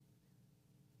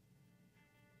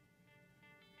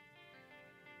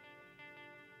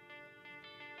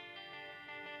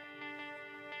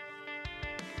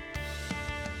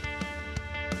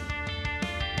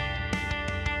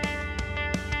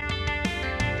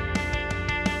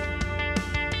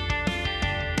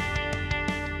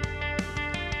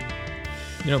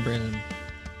You know, Brandon,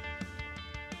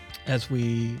 as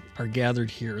we are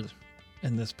gathered here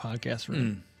in this podcast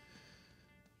room,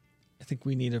 I think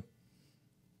we need to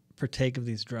partake of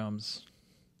these drums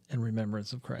in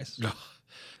remembrance of Christ.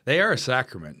 They are a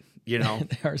sacrament, you know.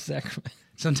 They are a sacrament.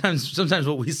 Sometimes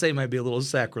what we say might be a little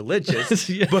sacrilegious,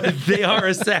 Yeah. but they are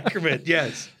a sacrament,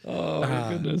 yes. Oh, my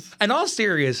goodness. And all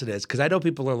seriousness, because I know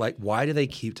people are like, why do they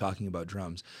keep talking about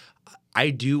drums? I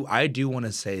do want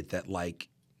to say that, like,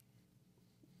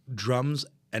 drums,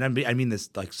 and I mean this,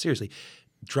 like, seriously,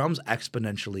 drums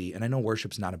exponentially, and I know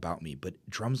worship's not about me, but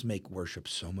drums make worship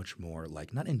so much more,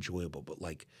 like, not enjoyable, but,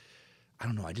 like, I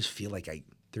don't know, I just feel like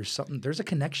there's a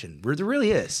connection. There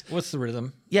really is. What's the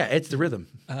rhythm? Yeah, it's the rhythm.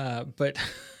 But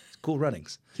It's cool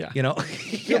runnings. yeah, You know?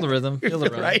 feel the rhythm. Feel the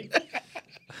rhythm. Right?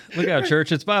 Look out,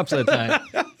 church! It's bobsled time.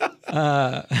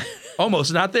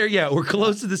 Almost not there yet. We're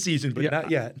close to the season, but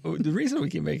not yet. The reason we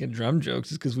keep making drum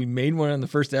jokes is because we made one on the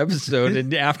first episode,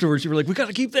 and afterwards you were like, "We got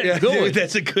to keep that going." Dude,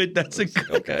 that's a good.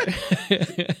 Okay.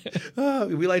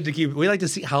 We like to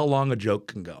see how long a joke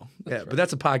can go. But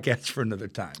that's a podcast for another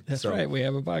time. That's right. We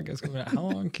have a podcast coming out. How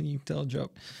long can you tell a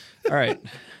joke? All right.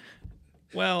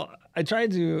 Well, I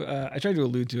tried to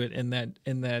allude to it in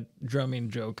that drumming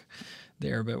joke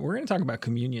there, but we're going to talk about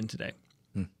communion today,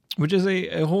 which is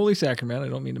a holy sacrament. I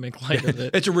don't mean to make light of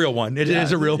it. It's a real one. It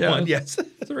is a real one. Yes,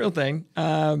 it's a real thing.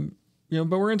 But we're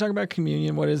going to talk about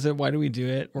communion. What is it? Why do we do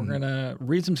it? We're going to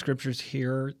read some scriptures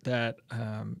here that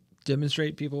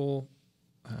demonstrate people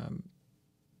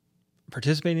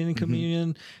participating in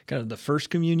communion, kind of the first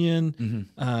communion,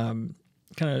 kind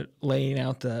of laying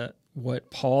out what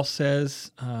Paul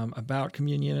says about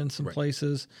communion in some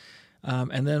places.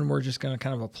 And then we're just going to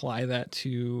kind of apply that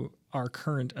to our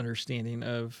current understanding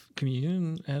of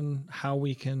communion and how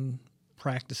we can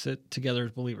practice it together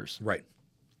as believers. right.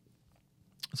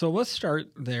 So let's start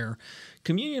there.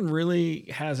 Communion really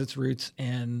has its roots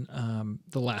in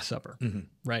the Last Supper,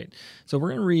 right? So we're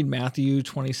going to read Matthew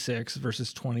 26,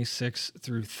 verses 26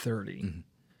 through 30.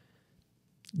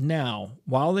 Now,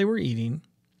 while they were eating,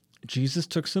 Jesus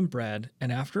took some bread,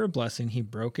 and after a blessing, he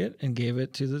broke it and gave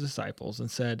it to the disciples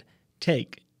and said,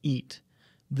 "Take, eat.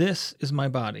 This is my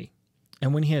body."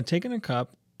 And when he had taken a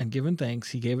cup and given thanks,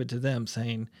 he gave it to them,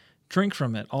 saying, "Drink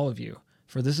from it, all of you,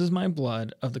 for this is my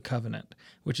blood of the covenant,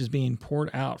 which is being poured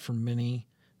out for many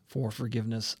for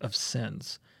forgiveness of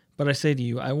sins. But I say to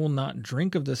you, I will not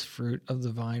drink of this fruit of the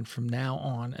vine from now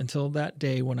on until that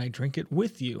day when I drink it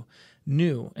with you,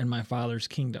 new in my Father's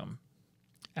kingdom."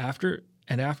 After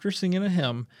singing a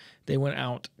hymn, they went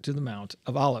out to the Mount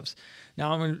of Olives.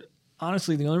 Now,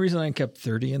 honestly, the only reason I kept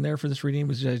 30 in there for this reading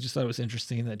was I just thought it was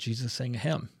interesting that Jesus sang a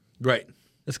hymn. Right.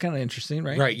 That's kind of interesting,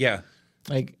 right? Right. Yeah.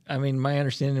 Like, I mean, my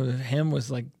understanding of him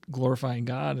was like glorifying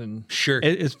God, and Sure.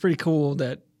 it's pretty cool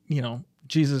that,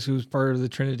 Jesus, who's part of the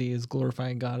Trinity, is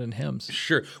glorifying God in hymns.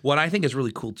 Sure. What I think is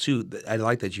really cool too, I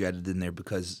like that you added in there,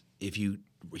 because he's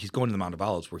going to the Mount of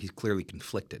Olives where he's clearly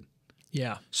conflicted.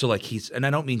 Yeah. So like and I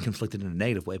don't mean conflicted in a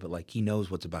negative way, but like he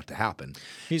knows what's about to happen.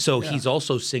 He's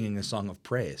also singing a song of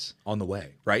praise on the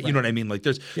way, right? You know what I mean? Like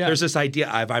there's this idea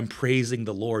of I'm praising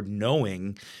the Lord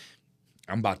knowing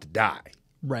I'm about to die.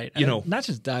 Right. Not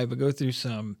just die, but go through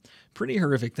some pretty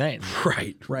horrific things.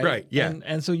 Right. Yeah.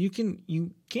 And so you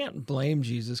can't blame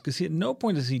Jesus, because at no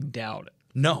point does he doubt it.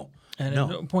 No. And at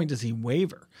no point does he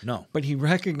waver. No. But he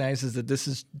recognizes that this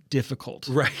is difficult.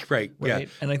 Right. Yeah.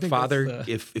 And I think Father,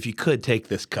 if you could take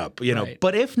this cup, Right.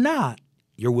 but if not,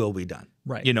 your will be done.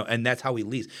 Right. And that's how he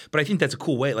leads. But I think that's a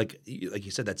cool way. Like you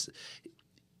said,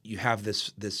 you have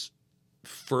this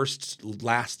first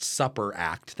Last Supper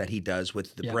act that he does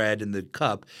with the bread and the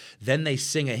cup. Then they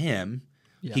sing a hymn.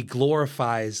 Yeah. He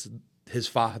glorifies his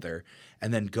Father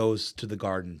and then goes to the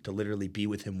garden to literally be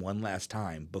with him one last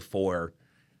time before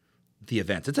the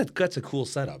events. That's a cool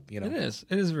setup, It is.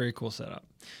 It is a very cool setup.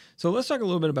 So let's talk a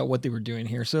little bit about what they were doing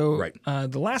here. So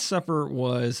the Last Supper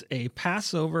was a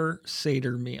Passover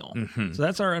Seder meal. So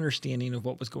that's our understanding of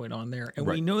what was going on there. And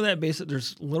we know that basically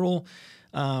there's little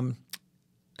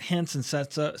hints and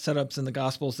setups in the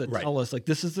Gospels that tell us, like,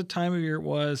 this is the time of year it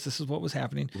was, this is what was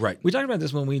happening. Right. We talked about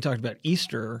this when we talked about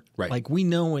Easter. Right. Like, we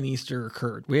know when Easter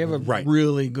occurred. We have a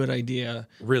really good idea.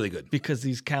 Really good. Because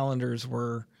these calendars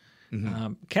were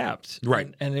kept.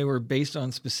 Right. And they were based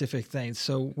on specific things.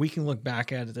 So we can look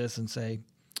back at this and say,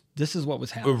 this is what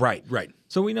was happening. Right.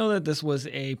 So we know that this was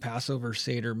a Passover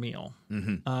Seder meal.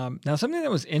 Now, something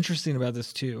that was interesting about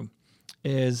this too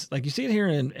is, like, you see it here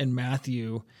in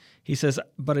Matthew. He says,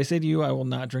 "But I say to you, I will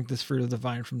not drink this fruit of the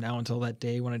vine from now until that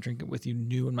day when I drink it with you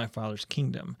new in my Father's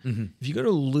kingdom." If you go to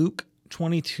Luke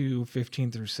 22,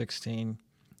 15 through 16,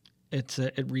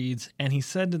 it reads, "And he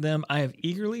said to them, I have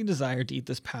eagerly desired to eat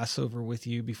this Passover with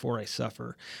you before I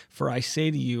suffer. For I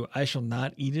say to you, I shall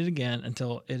not eat it again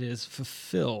until it is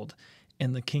fulfilled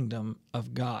in the kingdom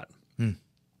of God."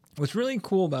 What's really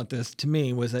cool about this to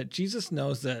me was that Jesus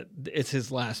knows that it's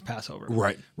his last Passover.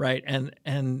 Right. Right.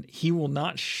 And he will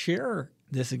not share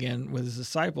this again with his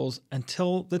disciples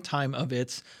until the time of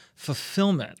its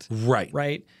fulfillment. Right.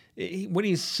 Right. What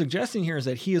he's suggesting here is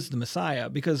that he is the Messiah,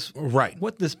 because Right.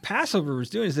 what this Passover is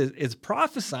doing is it's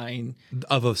prophesying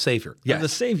Of a Savior. Yes. of the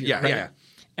Savior. Yeah, right? yeah.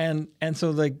 And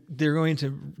so like they're going to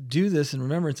do this in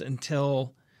remembrance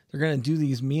until they're going to do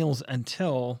these meals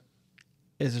until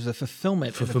there's a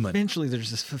fulfillment. And eventually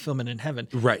there's this fulfillment in heaven.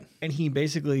 Right. And he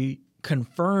basically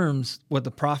confirms what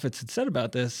the prophets had said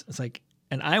about this. It's like,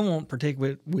 and I won't partake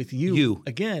with you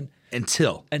again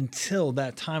until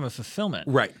that time of fulfillment.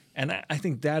 Right. And I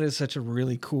think that is such a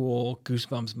really cool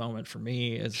goosebumps moment for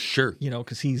me. Is, Sure. You know,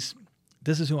 because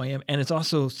this is who I am. And it's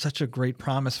also such a great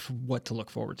promise for what to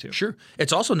look forward to. Sure.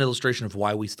 It's also an illustration of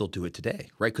why we still do it today,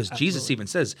 right? Because Jesus even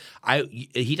says,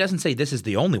 he doesn't say this is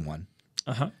the only one.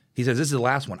 Uh-huh. He says, this is the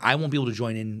last one. I won't be able to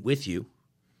join in with you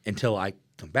until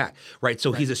come back, right?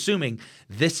 So he's assuming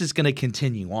this is going to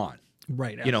continue on.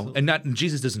 Right. You know, and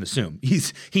Jesus doesn't assume.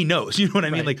 He knows. You know what I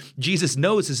mean? Like Jesus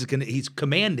knows this is he's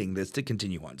commanding this to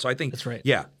continue on. So I think that's right.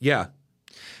 Yeah.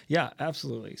 Yeah,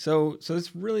 absolutely. So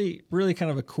it's really, really kind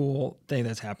of a cool thing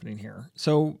that's happening here.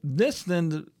 So this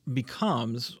then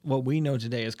becomes what we know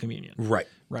today as communion. Right.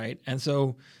 Right. And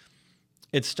so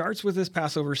it starts with this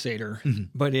Passover Seder, Mm-hmm.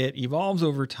 but it evolves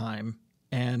over time.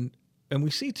 And we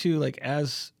see too, like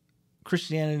as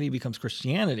Christianity becomes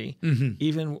Christianity, Mm-hmm.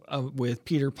 even with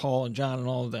Peter, Paul, and John and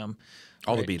all of them.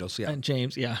 All the Beatles, yeah. And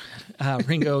James, yeah.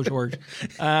 Ringo, George.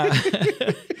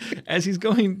 As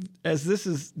this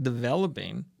is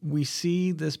developing, we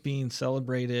see this being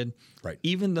celebrated, Right.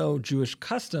 even though Jewish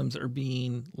customs are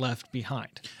being left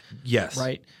behind. Yes.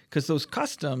 Right? Because those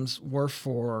customs were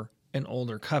for an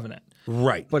older covenant.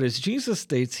 Right. But as Jesus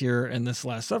states here in this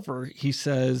Last Supper, he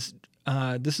says,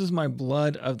 this is my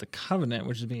blood of the covenant,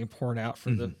 which is being poured out for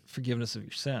the forgiveness of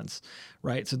your sins,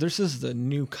 right? So this is the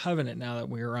new covenant now that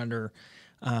we are under.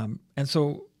 And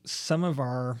so some of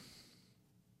our,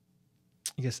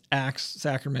 I guess, acts,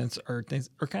 sacraments, or things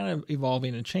are kind of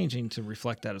evolving and changing to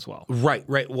reflect that as well. Right.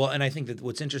 Well, and I think that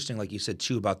what's interesting, like you said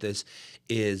too, about this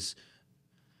is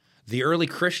the early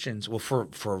Christians, well, for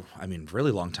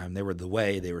really long time, they were the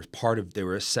way. They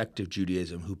were a sect of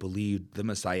Judaism who believed the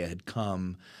Messiah had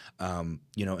come,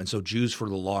 and so Jews for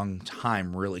a long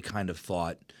time really kind of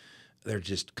thought they're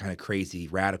just kind of crazy,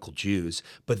 radical Jews.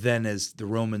 But then as the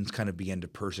Romans kind of began to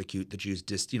persecute the Jews,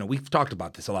 we've talked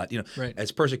about this a lot, Right.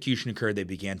 As persecution occurred, they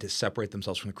began to separate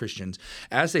themselves from the Christians.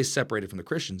 As they separated from the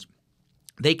Christians,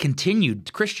 they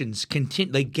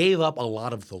gave up a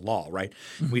lot of the law, right?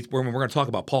 We're going to talk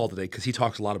about Paul today because he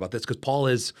talks a lot about this, because Paul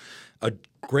is a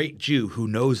great Jew who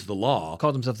knows the law.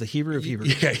 Called himself the Hebrew of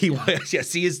Hebrews. Yeah, he was.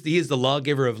 Yes, he is the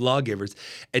lawgiver of lawgivers,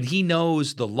 and he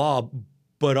knows the law,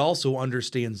 but also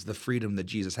understands the freedom that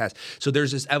Jesus has. So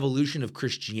there's this evolution of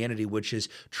Christianity, which is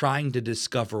trying to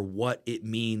discover what it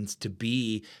means to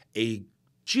be a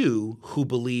Jew who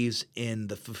believes in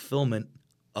the fulfillment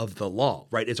of the law,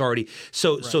 right? It's already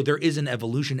so there is an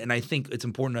evolution, and I think it's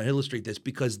important to illustrate this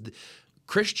because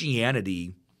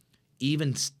Christianity,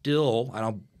 even still, and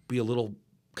I'll be a little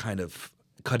kind of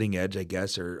cutting edge, I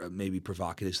guess, or maybe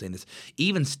provocative saying this,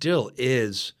 even still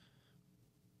is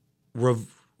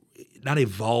not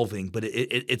evolving, but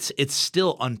it's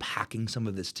still unpacking some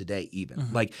of this today, even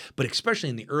but especially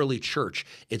in the early church,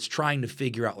 it's trying to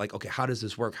figure out like, okay, how does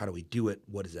this work? How do we do it?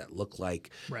 What does that look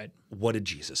like? Right. What did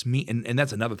Jesus mean? And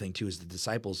that's another thing too, is the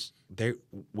disciples.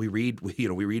 We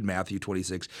read Matthew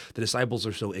 26. The disciples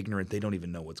are so ignorant they don't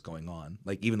even know what's going on.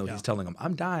 Like even though he's telling them,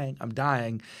 I'm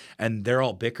dying, and they're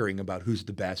all bickering about who's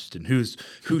the best and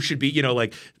who should be.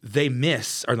 Like they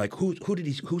miss or like who's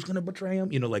going to betray him?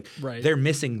 Right. They're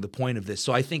missing the point of this.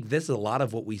 So I think this is a lot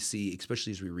of what we see,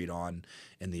 especially as we read on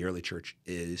in the early church,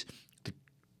 is the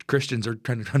Christians are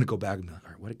trying to go back and be like,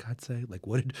 all right, what did God say? Like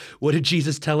what did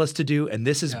Jesus tell us to do? And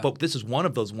this is one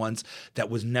of those ones that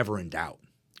was never in doubt.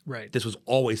 Right. This was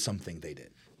always something they did.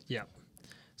 Yeah.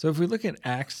 So if we look at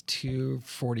Acts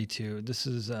 2:42, this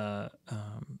is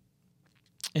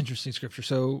interesting scripture.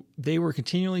 So they were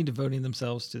continually devoting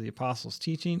themselves to the apostles'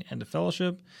 teaching and to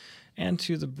fellowship and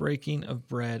to the breaking of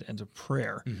bread and to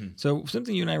prayer. Mm-hmm. So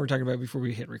something you and I were talking about before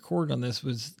we hit record on this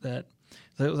was that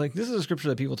it was like, this is a scripture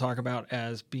that people talk about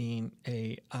as being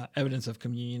a evidence of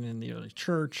communion in the early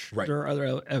church. Right. There are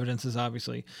other evidences,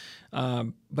 obviously.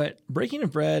 But breaking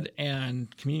of bread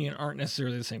and communion aren't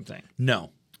necessarily the same thing.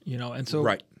 No. And so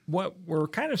Right. what we're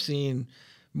kind of seeing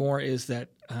more is that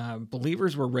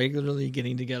believers were regularly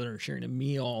getting together and sharing a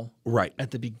meal Right.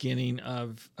 at the beginning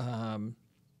of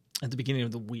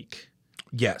the week.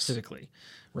 Yes. Typically,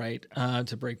 right,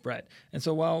 to break bread. And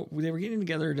so while they were getting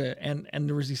together and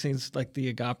there was these things like the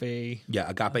agape. Yeah,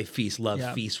 agape feast, love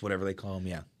feast, whatever they call them.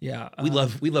 Yeah. Yeah. We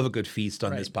love a good feast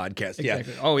on this podcast.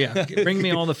 Exactly. Yeah. Oh, yeah. Bring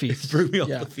me all the feasts. Bring me all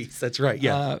the feasts. That's right.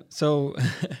 Yeah. So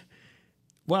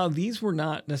while these were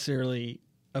not necessarily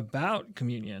about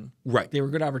communion, right, they were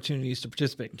good opportunities to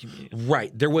participate in communion.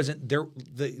 Right. There wasn't there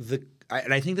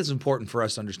and I think that's important for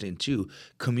us to understand too.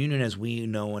 Communion, as we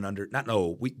know and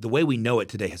the way we know it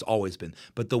today has always been,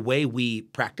 but the way we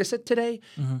practice it today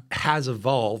has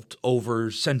evolved over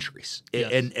centuries.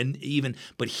 Yes. And even,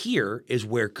 but here is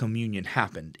where communion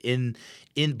happened.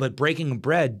 But breaking of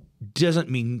bread doesn't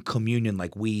mean communion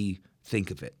like we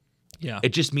think of it. Yeah.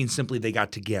 It just means simply they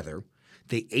got together.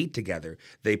 They ate together,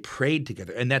 they prayed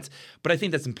together. But I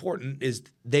think that's important is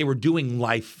they were doing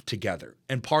life together.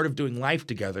 And part of doing life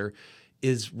together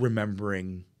is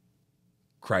remembering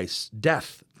Christ's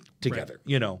death together,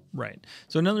 Right.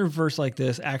 So another verse like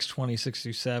this, Acts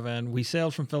 20:6-7, we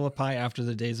sailed from Philippi after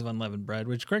the days of unleavened bread,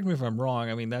 which, correct me if I'm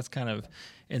wrong, I mean, that's kind of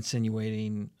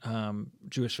insinuating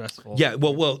Jewish festivals. Yeah,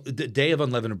 well, the day of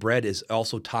unleavened bread is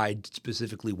also tied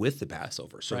specifically with the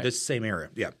Passover. So this same era,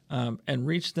 yeah. And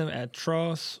reached them at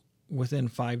Troas within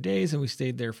 5 days, and we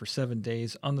stayed there for 7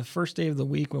 days. On the first day of the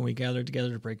week, when we gathered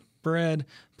together to break bread,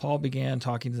 Paul began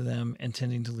talking to them,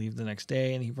 intending to leave the next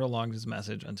day, and he prolonged his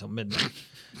message until midnight.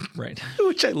 Right.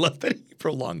 Which I love that he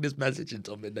prolonged his message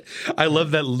until midnight. I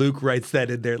love that Luke writes that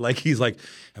in there. Like he's like,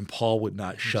 and Paul would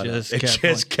not shut up. It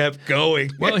just kept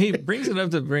going. Well, he brings it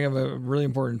up to bring up a really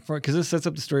important point because this sets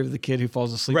up the story of the kid who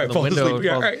falls asleep in the window.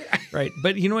 Right.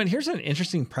 But you know what? Here's an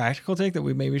interesting practical take that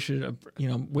we maybe should,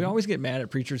 we always get mad at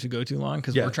preachers who go too long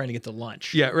because we're trying to get to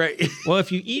lunch. Yeah, right. Well,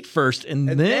 if you eat first and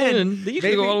then you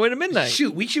can go all the way to midnight.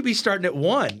 Shoot, we should be starting at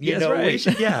 1. That's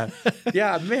right.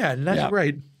 Yeah, man, that's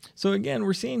right. So again,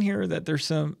 we're seeing here that there's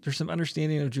some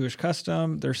understanding of Jewish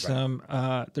custom. There's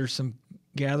some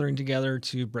gathering together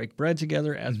to break bread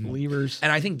together as believers.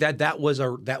 And I think that was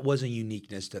a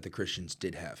uniqueness that the Christians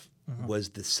did have was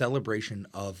the celebration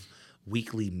of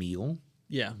weekly meal.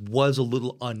 Yeah, was a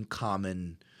little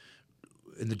uncommon.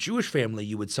 In the Jewish family,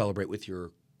 you would celebrate with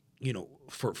your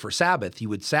for Sabbath, you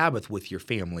would Sabbath with your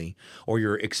family or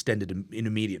your extended and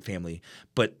immediate family.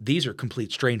 But these are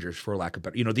complete strangers, for lack of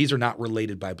better. These are not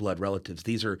related by blood relatives.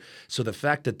 So the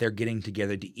fact that they're getting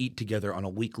together to eat together on a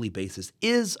weekly basis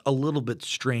is a little bit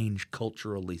strange,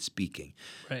 culturally speaking.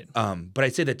 Right. But I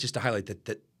say that just to highlight that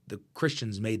the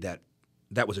Christians made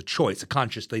that was a choice, a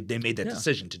conscious. They made that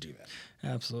decision to do that.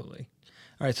 Absolutely.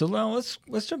 All right, so now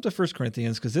let's jump to 1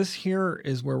 Corinthians because this here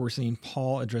is where we're seeing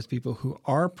Paul address people who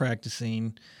are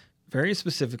practicing very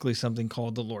specifically something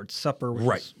called the Lord's Supper,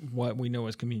 which is what we know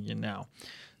as communion now.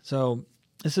 So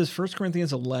this is 1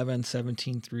 Corinthians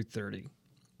 11:17-30.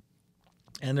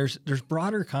 And there's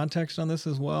broader context on this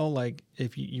as well. Like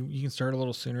if you can start a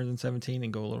little sooner than 17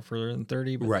 and go a little further than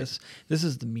 30, but this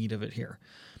is the meat of it here.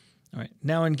 All right.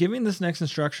 Now, in giving this next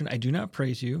instruction, I do not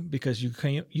praise you because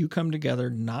you come together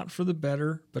not for the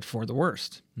better, but for the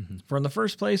worst. Mm-hmm. For in the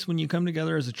first place, when you come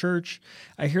together as a church,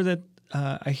 I hear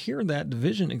that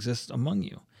division exists among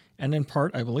you, and in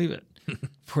part, I believe it.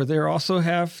 For there also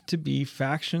have to be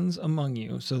factions among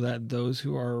you, so that those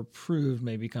who are approved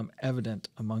may become evident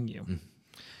among you. Mm-hmm.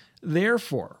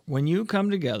 Therefore, when you come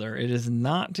together, it is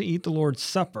not to eat the Lord's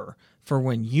Supper. For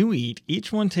when you eat,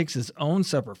 each one takes his own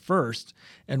supper first,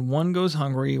 and one goes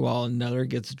hungry while another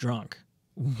gets drunk.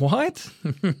 What?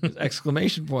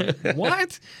 Exclamation point.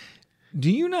 What?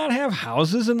 Do you not have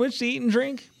houses in which to eat and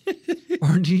drink?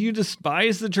 Or do you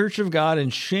despise the church of God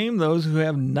and shame those who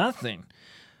have nothing?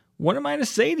 What am I to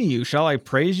say to you? Shall I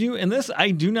praise you? In this, I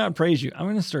do not praise you. I'm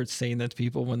going to start saying that to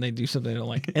people when they do something they don't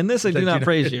like. In this, I do not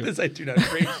praise you. In this, I do not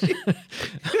praise you.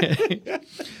 Okay.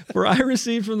 For I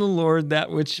received from the Lord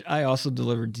that which I also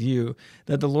delivered to you,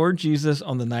 that the Lord Jesus,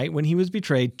 on the night when he was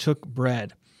betrayed, took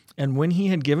bread. And when he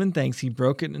had given thanks, he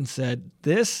broke it and said,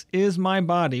 "This is my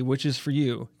body, which is for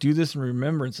you. Do this in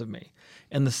remembrance of me."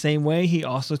 In the same way, he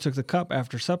also took the cup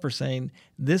after supper, saying,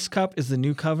 "This cup is the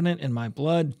new covenant in my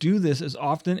blood. Do this as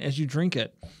often as you drink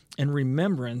it, in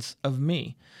remembrance of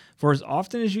me. For as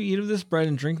often as you eat of this bread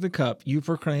and drink the cup, you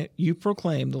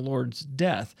proclaim the Lord's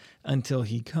death until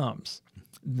he comes.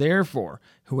 Therefore,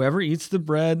 whoever eats the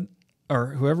bread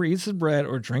or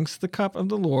drinks the cup of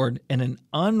the Lord in an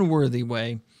unworthy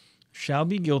way shall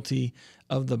be guilty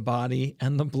of the body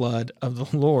and the blood of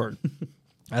the Lord."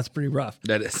 That's pretty rough.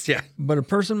 That is, yeah. But a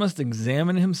person must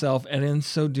examine himself, and in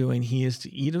so doing, he is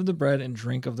to eat of the bread and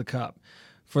drink of the cup.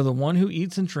 For the one who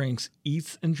eats and drinks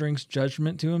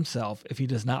judgment to himself if he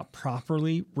does not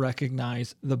properly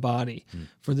recognize the body.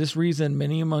 For this reason,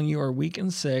 many among you are weak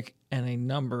and sick, and a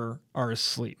number are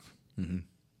asleep.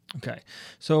 Okay.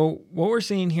 So what we're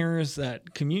seeing here is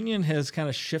that communion has kind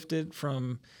of shifted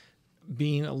from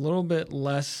being a little bit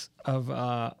less of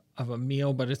a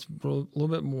meal, but it's a little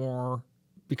bit more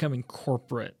becoming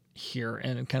corporate here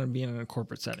and kind of being in a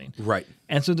corporate setting. Right.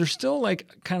 And so there's still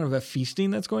like kind of a feasting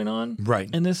that's going on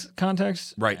in this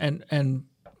context. Right.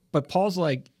 But Paul's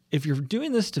like, if you're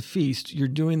doing this to feast, you're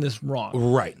doing this wrong.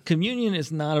 Right. Communion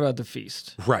is not about the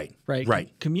feast. Right. Right.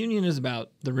 Right. Communion is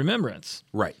about the remembrance.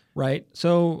 Right. Right.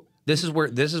 So this is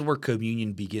where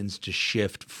communion begins to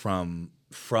shift from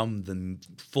the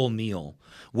full meal,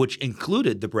 which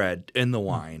included the bread and the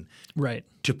wine. Right.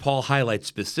 To Paul highlights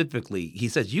specifically, he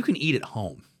says you can eat at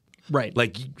home. Right.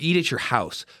 Like you eat at your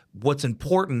house. What's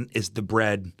important is the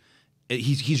bread.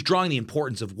 He's drawing the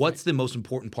importance of what's the most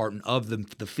important part of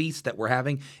the feast that we're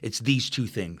having. It's these two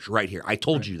things right here. I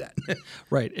told you that.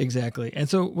 Right, exactly. And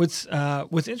so what's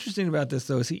interesting about this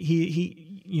though is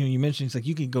he you mentioned it's like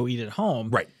you can go eat at home.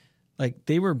 Right. Like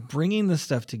they were bringing this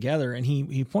stuff together, and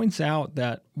he points out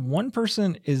that one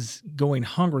person is going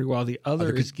hungry while the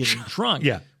other is getting drunk.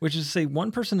 Yeah. Which is to say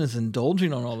one person is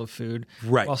indulging on all the food,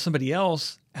 right, while somebody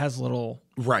else has little,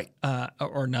 right,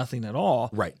 or nothing at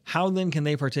all. Right. How then can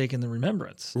they partake in the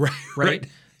remembrance? Right. Right.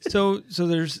 So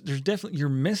there's definitely, you're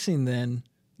missing then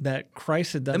that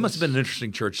Christ had done. It must have been an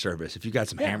interesting church service if you got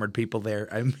some hammered people there.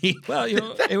 I mean, well,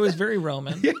 it was very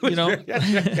Roman.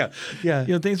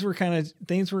 Yeah. Things were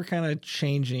kind of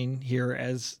changing here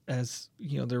as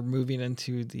they're moving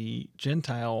into the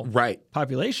Gentile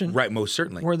population. Right, most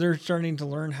certainly. Where they're starting to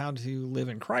learn how to live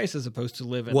in Christ as opposed to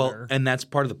live in and that's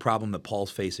part of the problem that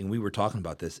Paul's facing. We were talking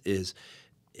about this is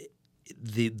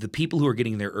the people who are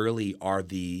getting there early are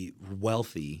the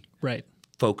wealthy. Right.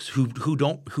 Folks who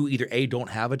either don't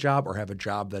have a job or have a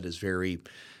job that is very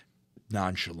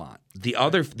nonchalant. The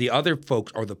other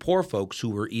folks are the poor folks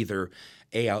who were either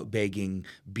out begging,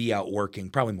 B out working,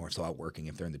 probably more so out working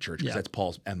if they're in the church because that's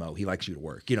Paul's MO. He likes you to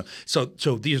work, So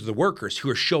these are the workers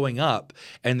who are showing up,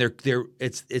 and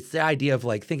it's the idea of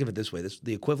like, think of it this way.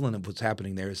 The equivalent of what's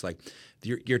happening there is like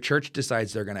your church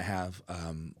decides they're going to have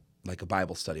like a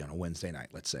Bible study on a Wednesday night,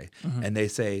 let's say, and they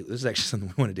say this is actually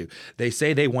something we want to do. They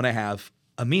say they want to have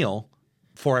a meal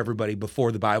for everybody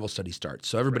before the Bible study starts,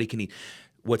 so everybody can eat.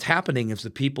 What's happening is the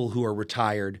people who are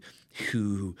retired,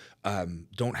 who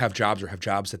don't have jobs or have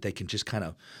jobs that they can just kind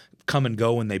of come and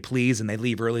go when they please, and they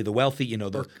leave early. The wealthy,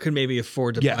 or could maybe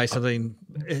afford to buy something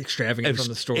extravagant from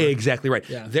the store. Exactly right.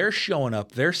 Yeah. They're showing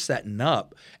up, they're setting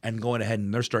up, and going ahead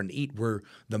and they're starting to eat. Where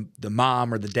the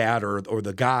mom or the dad or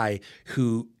the guy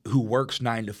who works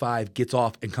 9 to 5 gets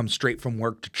off and comes straight from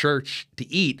work to church to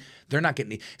eat. They're not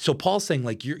getting. So Paul's saying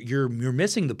like you're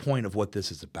missing the point of what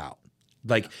this is about.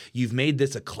 Like you've made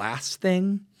this a class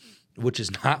thing, which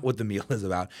is not what the meal is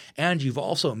about. And you've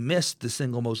also missed the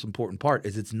single most important part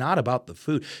is it's not about the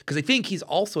food. Because I think he's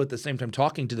also at the same time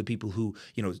talking to the people who,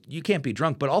 you can't be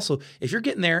drunk, but also if you're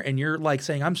getting there and you're like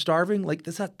saying, I'm starving, like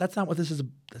that's not what this is.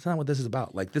 That's not what this is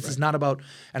about. Like this is not about,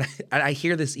 and I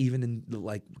hear this even in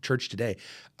like church today.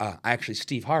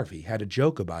 Steve Harvey had a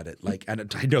joke about it. Like,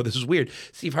 and I know this is weird.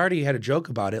 Steve Harvey had a joke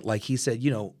about it. Like he said,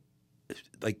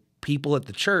 like people at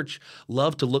the church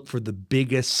love to look for the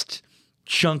biggest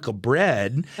chunk of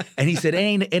bread, and he said, it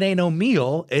ain't no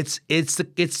meal. It's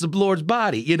the Lord's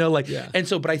body, And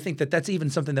so, but I think that's even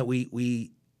something that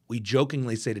we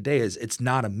jokingly say today is it's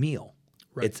not a meal.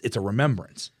 Right. It's a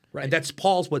remembrance. Right.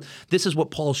 And this is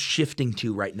what Paul's shifting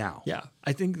to right now. Yeah.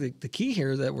 I think the key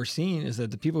here that we're seeing is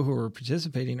that the people who are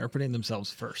participating are putting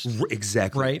themselves first.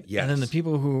 Exactly. Right. Yes. And then the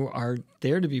people who are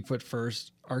there to be put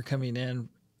first are coming in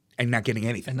and not getting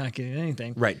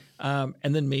anything. Right. And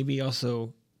then maybe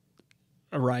also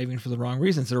arriving for the wrong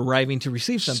reasons. They're arriving to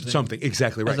receive something.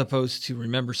 Exactly right. As opposed to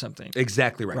remember something.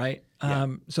 Exactly right. Right. Yeah.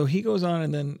 So he goes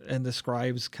on and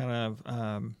describes kind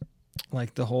of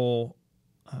like the whole.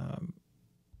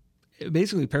 It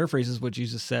basically paraphrases what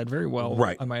Jesus said very well.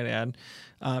 Right. I might add.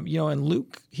 And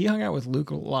Luke, he hung out with Luke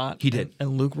a lot. He did.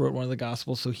 And Luke wrote one of the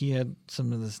Gospels, so he had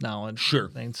some of this knowledge. Sure.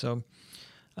 And so,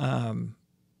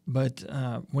 but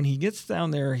when he gets down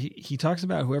there, he talks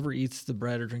about whoever eats the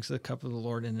bread or drinks the cup of the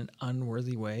Lord in an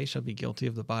unworthy way shall be guilty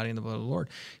of the body and the blood of the Lord.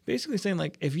 Basically saying,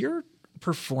 like, if you're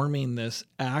performing this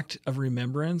act of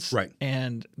remembrance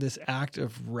and this act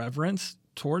of reverence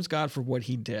towards God for what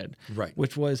he did,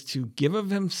 which was to give of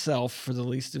himself for the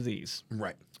least of these.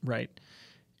 Right. Right.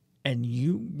 and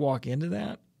you walk into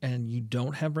that and you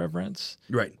don't have reverence,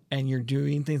 Right. and you're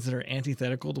doing things that are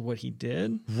antithetical to what he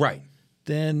did, Right.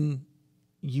 then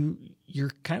you're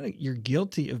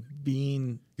guilty of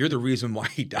being. You're the reason why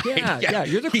he died. Yeah,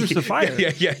 you're the crucifier.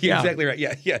 Yeah, exactly right.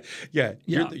 Yeah. Yeah.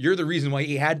 You're the reason why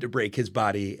he had to break his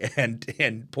body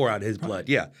and pour out his blood.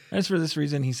 Yeah. And it's for this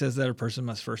reason he says that a person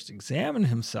must first examine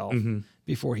himself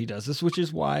before he does this, which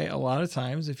is why a lot of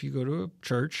times if you go to a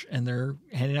church and they're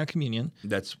handing out communion,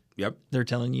 they're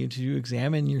telling you to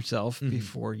examine yourself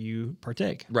before you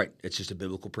partake. Right. It's just a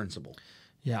biblical principle.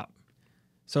 Yeah.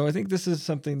 So I think this is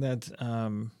something that,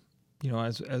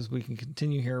 as we can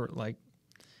continue here, like,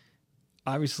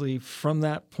 obviously from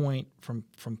that point, from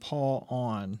Paul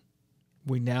on,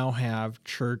 we now have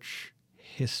church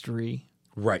history,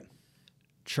 right?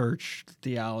 Church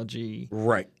theology,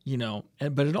 right?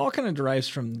 But it all kind of derives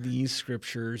from these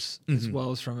scriptures as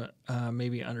well as from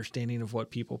maybe understanding of what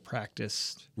people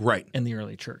practiced right in the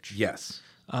early church. Yes.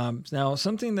 Now,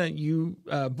 something that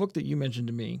book that you mentioned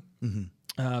to me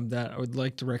that I would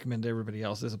like to recommend to everybody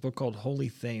else is a book called Holy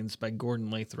Things by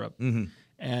Gordon Lathrop,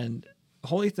 and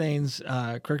Holy Things,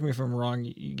 correct me if I'm wrong,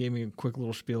 you gave me a quick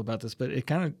little spiel about this, but it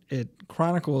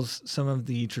chronicles some of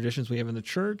the traditions we have in the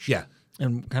church. Yeah.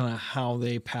 And kind of how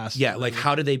they pass. Yeah, like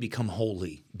how did they become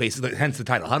holy? Basically, hence the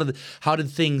title. How did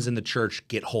things in the church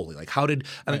get holy? Like how did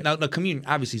now communion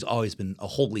obviously has always been a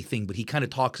holy thing, but he kind of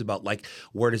talks about like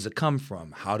where does it come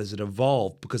from? How does it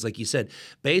evolve? Because like you said,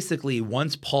 basically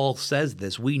once Paul says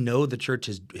this, we know the church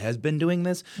has been doing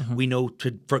this. We know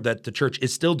that the church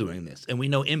is still doing this, and we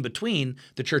know in between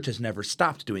the church has never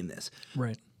stopped doing this.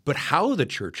 Right. But how the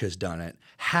church has done it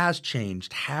has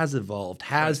changed, has evolved,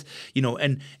 has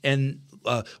and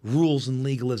rules and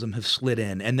legalism have slid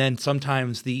in, and then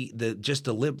sometimes the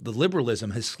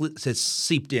liberalism has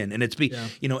seeped in, and it's and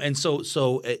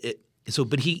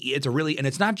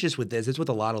it's not just with this; it's with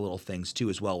a lot of little things too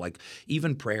as well, like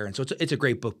even prayer. And so it's a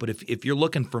great book. But if you're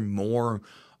looking for more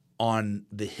on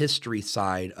the history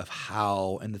side of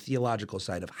how and the theological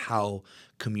side of how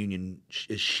communion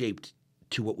is shaped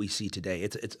to what we see today,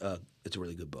 it's a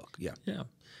really good book. Yeah.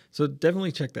 So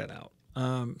definitely check that out.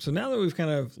 So now that we've kind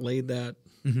of laid that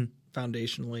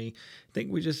foundationally, I think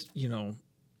we just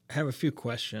have a few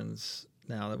questions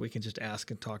now that we can just ask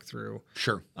and talk through.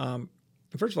 Sure.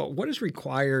 First of all, what is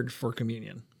required for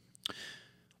communion?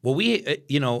 Well,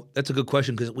 that's a good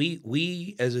question, because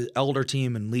we as an elder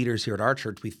team and leaders here at our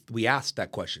church, we asked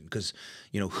that question because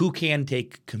who can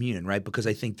take communion, right? Because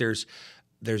I think there's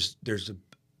a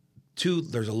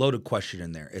loaded question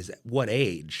in there. Is what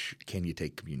age can you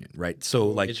take communion, right? So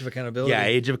like age of accountability. Yeah,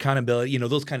 age of accountability,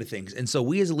 those kind of things. And so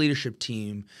we as a leadership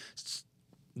team,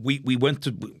 we went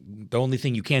to the only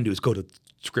thing you can do is go to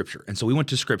Scripture. And so we went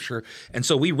to Scripture. And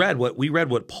so we read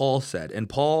what Paul said. And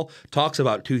Paul talks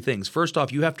about two things. First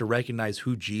off, you have to recognize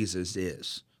who Jesus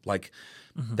is. Like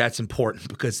that's important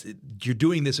because you're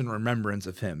doing this in remembrance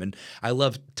of him. And I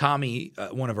love Tommy,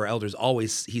 one of our elders,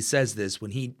 always he says this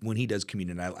when he does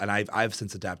communion. And I've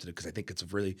since adapted it because I think it's a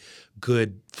really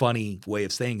good, funny way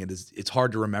of saying it. Is it's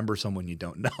hard to remember someone you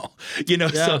don't know,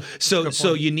 Yeah,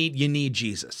 So you need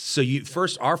Jesus. So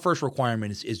our first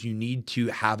requirement is you need to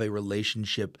have a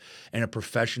relationship and a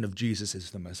profession of Jesus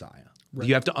as the Messiah. Right.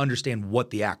 You have to understand what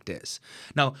the act is.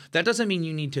 Now, that doesn't mean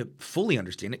you need to fully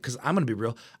understand it, because I'm going to be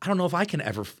real. I don't know if I can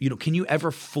ever, can you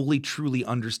ever fully, truly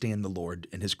understand the Lord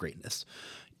and his greatness?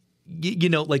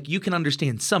 Like you can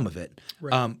understand some of it.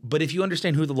 Right. But if you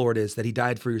understand who the Lord is, that he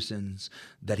died for your sins,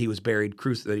 that he was buried,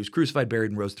 that he was crucified,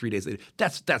 buried, and rose 3 days later,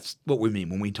 that's what we mean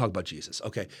when we talk about Jesus.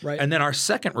 Okay. Right. And then our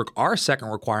second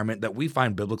requirement that we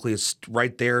find biblically is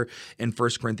right there in 1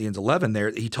 Corinthians 11 there.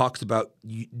 He talks about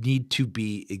you need to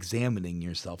be examining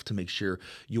yourself to make sure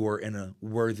you're in a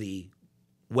worthy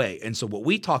way. And so what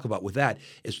we talk about with that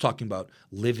is talking about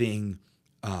living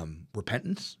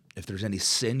repentance, if there's any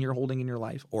sin you're holding in your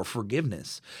life, or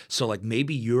forgiveness. So like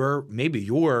maybe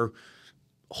you're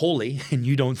holy and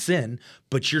you don't sin,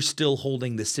 but you're still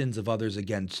holding the sins of others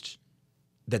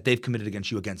that they've committed against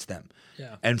you against them.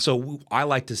 Yeah. And so I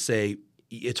like to say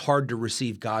it's hard to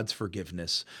receive God's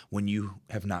forgiveness when you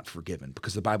have not forgiven,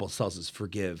 because the Bible tells us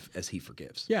forgive as he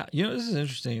forgives. Yeah. This is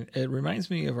interesting. It reminds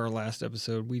me of our last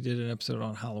episode. We did an episode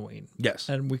on Halloween. Yes.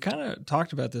 And we kind of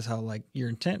talked about this, how like your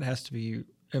intent has to be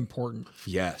important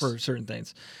for certain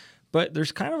things. But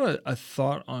there's kind of a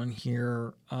thought on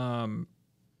here. So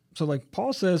like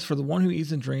Paul says, for the one who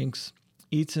eats and drinks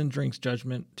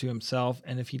judgment to himself,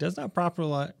 and if he does not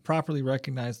properly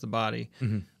recognize the body,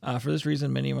 for this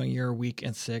reason many among you are weak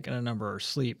and sick, and a number are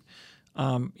asleep.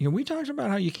 We talked about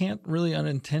how you can't really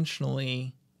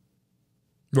unintentionally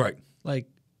right like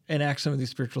enact some of these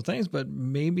spiritual things, but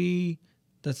maybe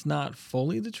that's not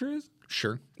fully the truth.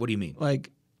 Sure. What do you mean?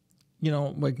 Like,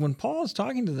 like when Paul is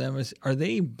talking to them, are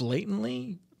they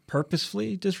blatantly,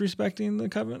 purposefully disrespecting the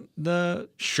covenant,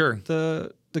 Sure.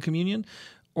 the communion,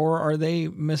 or are they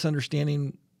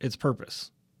misunderstanding its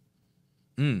purpose?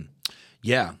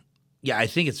 Yeah. Yeah, I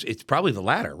think it's probably the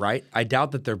latter, right? I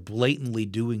doubt that they're blatantly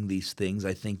doing these things.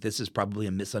 I think this is probably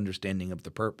a misunderstanding of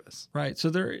the purpose. Right. So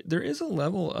there is a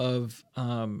level of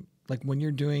like when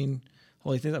you're doing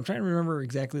holy things. I'm trying to remember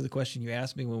exactly the question you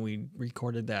asked me when we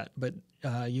recorded that, but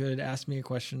you had asked me a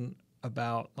question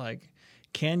about like,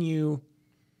 can you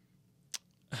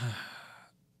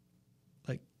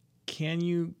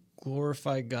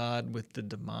glorify God with the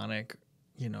demonic?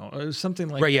 Or something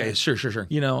like right, that. Yeah, sure.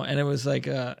 And it was like,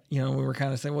 we were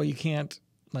kind of saying, well, you can't,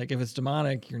 like, if it's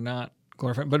demonic, you're not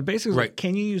glorifying. But basically, right. Like,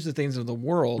 can you use the things of the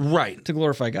world right. to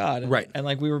glorify God? Right. And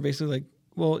like, we were basically like,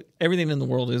 well, everything in the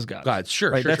world is God.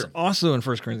 Sure, right? sure. That's also in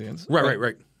 1 Corinthians.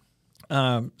 Right.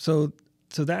 So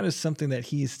that is something that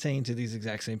he's saying to these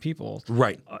exact same people.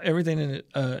 Right. Everything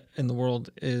in the world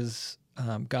is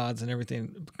God's, and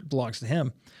everything belongs to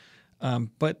him.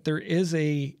 But there is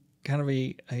a kind of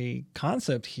a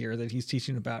concept here that he's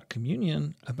teaching about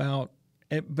communion, but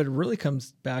it really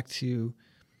comes back to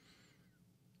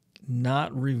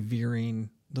not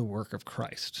revering the work of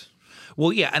Christ.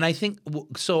 Well, yeah, and I think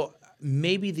so.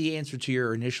 Maybe the answer to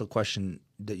your initial question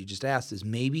that you just asked is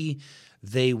maybe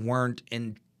they weren't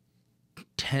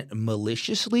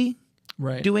maliciously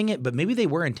doing it, but maybe they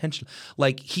were intentional.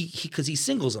 Like because he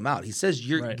singles them out. He says,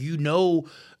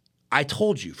 I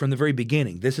told you from the very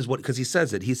beginning, this is what, because he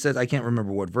says it. He says, I can't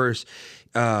remember what verse.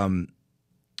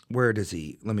 Where does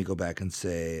he? Let me go back and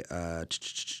say,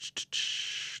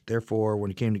 therefore, when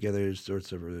he came together,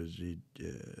 sorts of,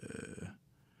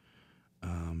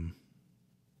 I'm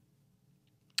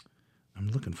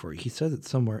looking for it. He says it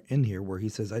somewhere in here where he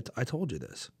says, I told you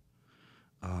this.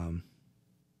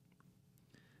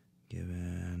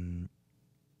 Given.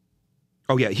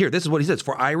 Oh yeah, here. This is what he says.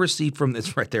 For I received from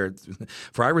this right there.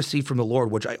 For I received from the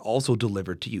Lord, which I also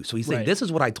delivered to you. So he's saying, this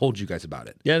is what I told you guys about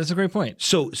it. Yeah, that's a great point.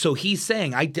 So he's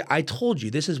saying, I told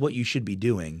you this is what you should be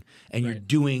doing, and you're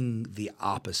doing the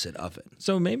opposite of it.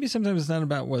 So maybe sometimes it's not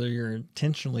about whether you're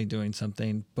intentionally doing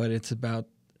something, but it's about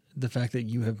the fact that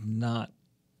you have not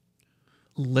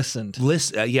listened.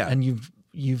 Yeah, and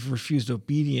you've refused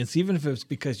obedience, even if it's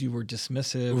because you were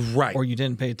dismissive, right, or you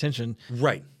didn't pay attention,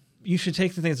 right. You should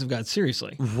take the things of God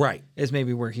seriously. Right. Is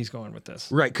maybe where he's going with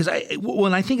this. Right. Because I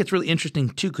think it's really interesting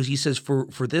too, because he says, for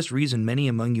this reason, many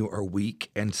among you are weak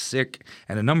and sick,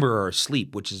 and a number are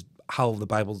asleep, which is how the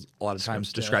Bible a lot of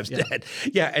times describes dead.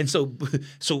 Yeah. And so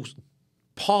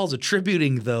Paul's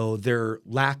attributing, though, their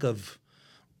lack of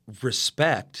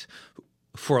respect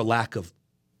for a lack of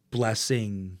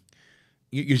blessing.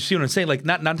 You see what I'm saying? Like,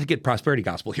 not to get prosperity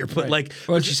gospel here, but like,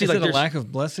 well, but you see, like, a lack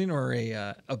of blessing or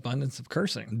a abundance of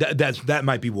cursing. That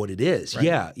might be what it is.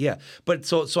 Right. Yeah. But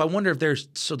so I wonder if there's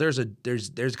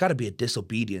got to be a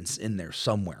disobedience in there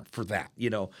somewhere for that.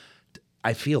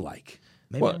 I feel like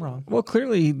maybe I'm wrong. Well,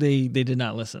 clearly they did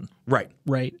not listen. Right.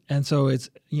 And so it's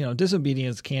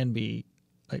disobedience can be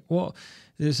like, well,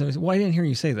 I didn't hear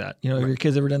you say that. Have your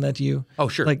kids ever done that to you? Oh,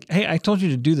 sure. Like, hey, I told you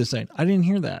to do this thing. I didn't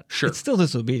hear that. Sure. It's still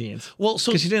disobedience. Well,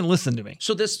 because you didn't listen to me.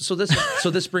 So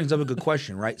this brings up a good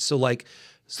question, right? So like,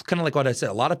 it's kind of like what I said.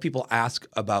 A lot of people ask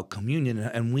about communion,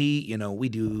 and we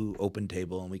do open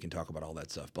table and we can talk about all that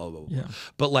stuff, blah blah blah. Yeah.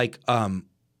 But like,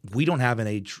 we don't have an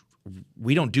age.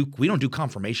 We don't do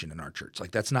confirmation in our church. Like,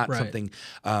 that's not something.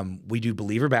 We do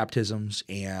believer baptisms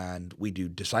and we do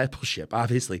discipleship,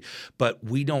 obviously, but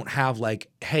we don't have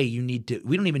like, hey, you need to.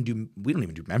 We don't even do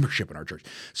membership in our church.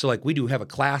 So like, we do have a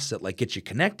class that like gets you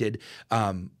connected,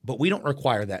 but we don't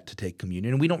require that to take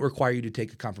communion, and we don't require you to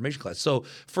take a confirmation class. So,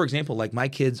 for example, like my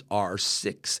kids are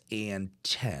 6 and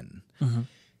 10.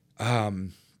 Mm-hmm.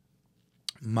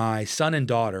 My son and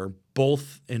daughter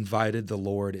both invited the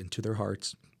Lord into their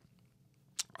hearts.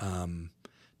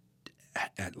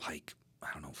 At like,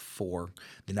 I don't know, 4,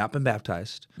 they've not been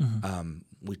baptized. Mm-hmm.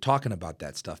 We're talking about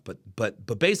that stuff,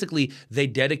 but basically they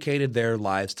dedicated their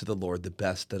lives to the Lord the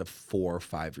best that a 4 or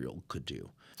 5-year-old could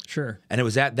do. Sure. And it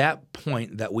was at that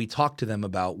point that we talked to them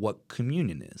about what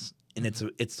communion is. And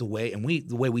it's the way, and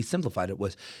the way we simplified it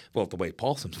was, well, the way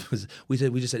Paul simplified it was,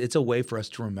 we just said it's a way for us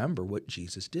to remember what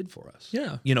Jesus did for us.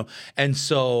 Yeah. And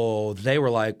so they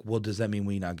were like, well, does that mean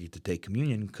we now get to take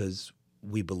communion because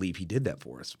we believe he did that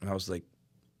for us? And I was like,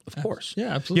 of course.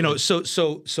 Yeah, absolutely.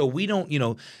 So we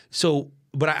don't, so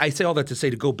But I say all that to say,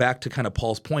 to go back to kind of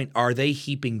Paul's point, are they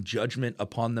heaping judgment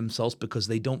upon themselves because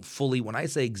they don't fully, when I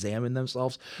say examine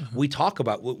themselves, we talk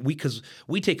about, because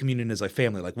we take communion as a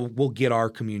family. Like we'll get our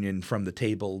communion from the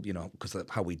table, because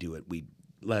that's how we do it. We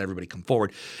let everybody come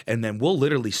forward. And then we'll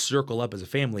literally circle up as a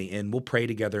family and we'll pray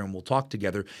together and we'll talk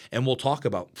together and we'll talk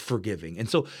about forgiving. And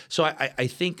so I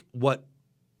think what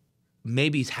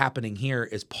maybe is happening here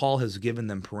is Paul has given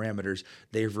them parameters.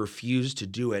 They've refused to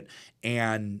do it.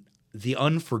 And the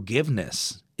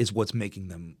unforgiveness is what's making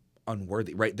them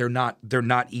unworthy, right? They're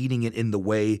not eating it in the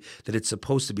way that it's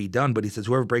supposed to be done. But he says,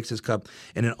 whoever breaks his cup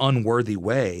in an unworthy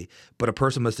way, but a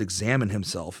person must examine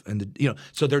himself. And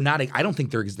so they're not. I don't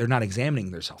think they're not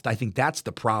examining themselves. I think that's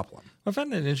the problem. I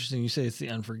find that interesting. You say it's the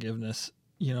unforgiveness.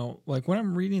 Like when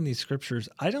I'm reading these scriptures,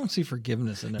 I don't see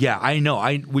forgiveness in it. Yeah, I know.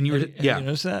 When you were, yeah, you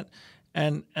notice that.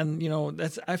 And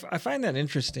that's I find that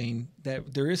interesting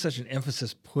that there is such an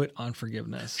emphasis put on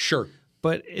forgiveness. Sure.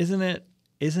 But isn't it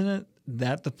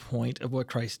that the point of what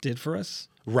Christ did for us?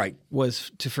 Right.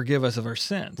 Was to forgive us of our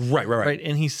sins. Right.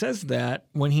 And he says that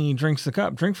when he drinks the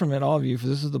cup, drink from it, all of you, for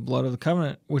this is the blood of the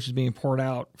covenant, which is being poured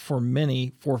out for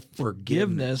many for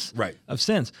forgiveness of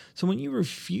sins. So when you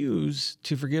refuse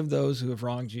to forgive those who have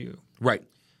wronged you, right,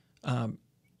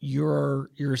 you're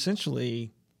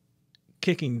essentially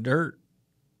kicking dirt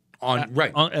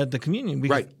at the communion,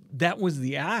 because that was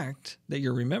the act that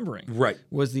you're remembering. Right.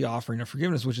 Was the offering of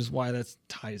forgiveness, which is why that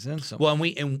ties in so much. Well,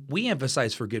 and we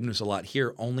emphasize forgiveness a lot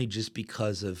here only just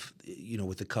because of,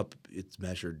 with the cup it's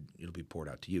measured, it'll be poured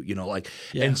out to you.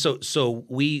 And so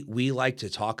we like to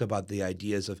talk about the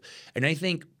ideas of, and I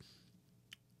think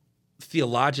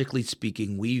theologically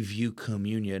speaking, we view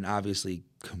communion, obviously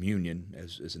communion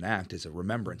as an act, as a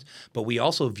remembrance, but we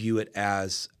also view it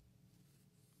as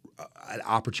an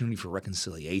opportunity for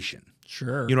reconciliation.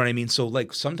 Sure. You know what I mean? So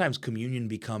like sometimes communion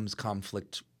becomes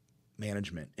conflict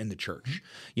management in the church,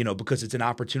 because it's an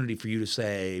opportunity for you to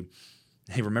say,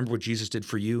 hey, remember what Jesus did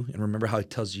for you and remember how he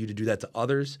tells you to do that to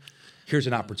others? Here's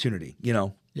an opportunity,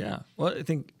 Yeah. Well, I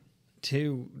think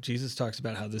too, Jesus talks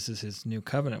about how this is his new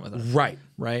covenant with us. Right.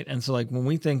 Right. And so like when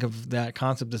we think of that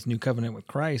concept, this new covenant with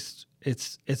Christ,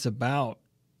 it's about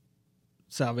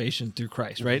salvation through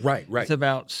Christ, right? Right. It's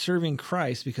about serving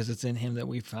Christ because it's in him that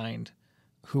we find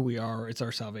who we are. It's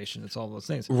our salvation. It's all those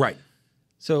things. Right.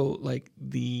 So like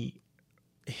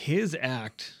his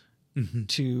act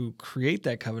to create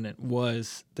that covenant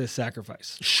was the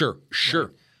sacrifice. Sure. Right?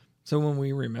 So when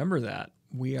we remember that,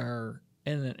 we are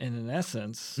in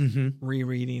essence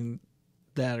rereading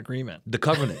that agreement. The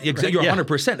covenant. You're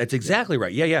 100%. That's exactly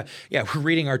right. Yeah. We're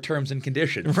reading our terms and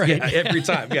conditions. Right. Yeah, every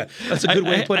time. Yeah. That's a good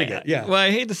way of putting it. Yeah. Well,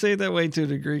 I hate to say it that way to a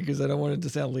degree because I don't want it to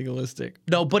sound legalistic.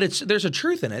 No, but there's a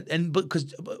truth in it. And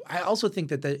because I also think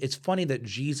that it's funny that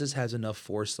Jesus has enough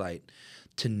foresight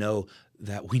to know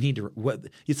that we need to.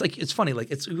 It's funny.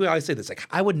 Like we always say this. Like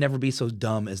I would never be so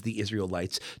dumb as the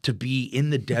Israelites to be in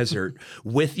the desert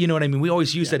with. You know what I mean? We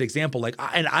always use that example. Like,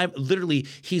 and I'm literally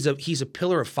he's a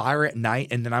pillar of fire at night,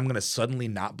 and then I'm going to suddenly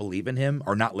not believe in him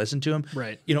or not listen to him.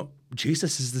 Right.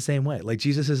 Jesus is the same way. Like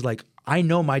Jesus is like, I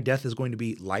know my death is going to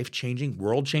be life-changing,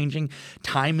 world-changing.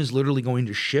 Time is literally going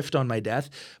to shift on my death,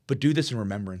 but do this in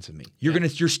remembrance of me.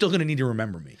 You're still going to need to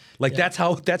remember me. Like that's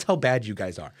how bad you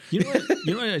guys are. You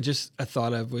know what I just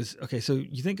thought of was, okay, so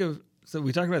you think of, so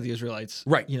we talked about the Israelites.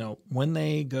 Right. When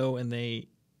they go and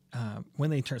when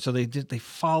they turn, so they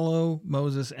follow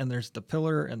Moses, and there's the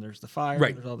pillar and there's the fire, right.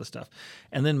 And there's all this stuff.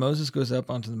 And then Moses goes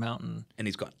up onto the mountain. And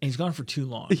he's gone. And he's gone for too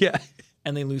long. Yeah.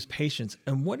 And they lose patience.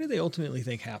 And what do they ultimately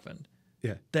think happened?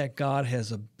 Yeah. That God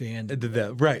has abandoned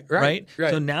them. Right.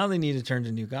 So now they need to turn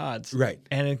to new gods. Right.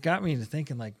 And it got me to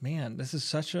thinking like, man, this is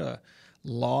such a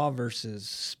law versus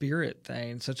spirit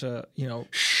thing. Such a,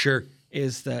 Sure.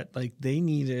 Is that like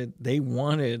they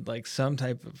wanted like some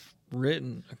type of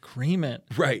written agreement.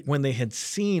 Right. When they had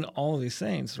seen all of these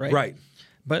things. Right. Right.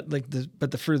 But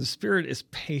the fruit of the spirit is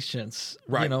patience.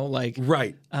 Right.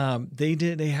 Right.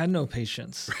 They had no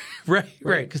patience. Right.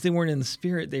 Because they weren't in the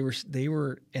spirit. They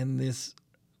were in this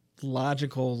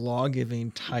logical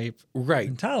law-giving type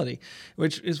mentality,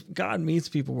 which is God meets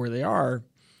people where they are.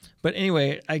 But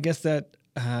anyway, I guess that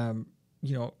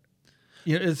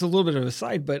it's a little bit of a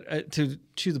side, but to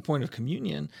the point of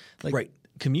communion, like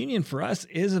communion for us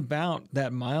is about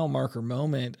that mile marker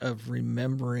moment of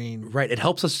remembering. Right. It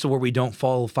helps us to where we don't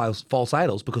follow false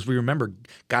idols because we remember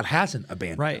God hasn't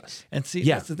abandoned us. And see,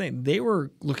 that's the thing. They were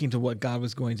looking to what God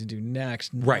was going to do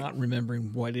next, not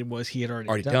remembering what it was he had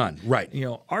already done. Right. You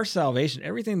know, our salvation,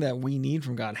 everything that we need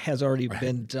from God has already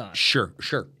been done. Sure.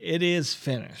 It is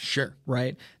finished. Sure.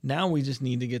 Right. Now we just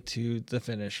need to get to the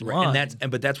finish line.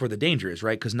 But that's where the danger is,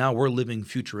 right? Because now we're living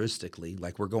futuristically,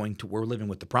 like we're living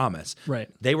with the promise. Right.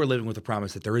 They were living with the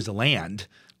promise that there is a land.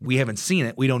 We haven't seen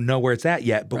it. We don't know where it's at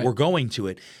yet, but we're going to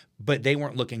it. But they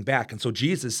weren't looking back. And so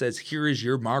Jesus says, here is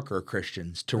your marker,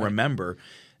 Christians, to remember,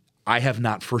 I have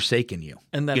not forsaken you.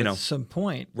 And that at some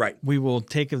point, we will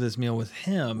take of this meal with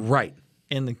him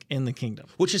in the kingdom.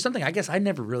 Which is something I guess I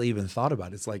never really even thought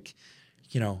about. It's like,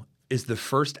 is the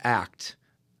first act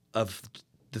of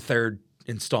the third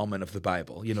installment of the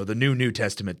Bible, the New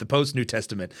Testament, the post-New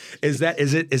Testament, is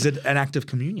it an act of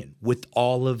communion with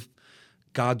all of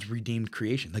God's redeemed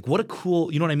creation? Like, what a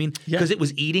cool, you know what I mean? Because it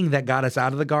was eating that got us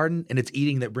out of the garden, and it's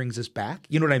eating that brings us back.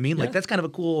 You know what I mean? Like, that's kind of a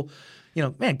cool,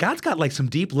 man, God's got like some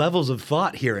deep levels of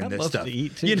thought here in this stuff. To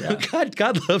eat too,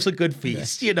 God loves a good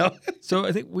feast, So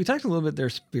I think we talked a little bit there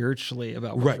spiritually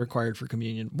about what's required for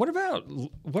communion. What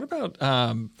about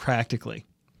practically?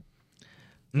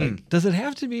 Like, does it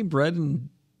have to be bread and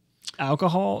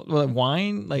alcohol,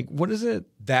 wine? Like, what is it?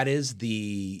 That is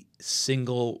the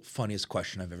single funniest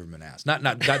question I've ever been asked. Not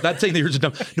saying that you're just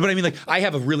dumb, but I mean, like, I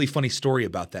have a really funny story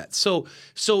about that. So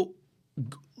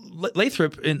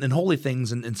Lathrop and Holy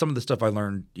Things and some of the stuff I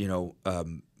learned,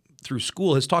 through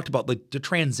school has talked about like the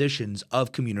transitions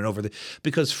of communion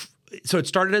because it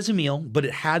started as a meal, but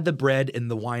it had the bread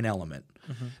and the wine element.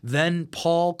 Then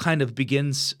Paul kind of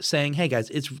begins saying, hey guys,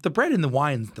 it's the bread and the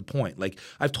wine's the point. Like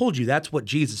I've told you, that's what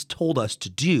Jesus told us to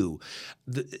do.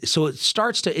 So it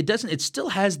still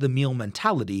has the meal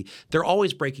mentality. They're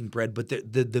always breaking bread, but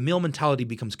the meal mentality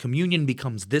becomes communion,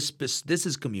 becomes this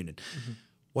is communion.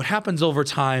 What happens over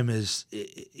time is,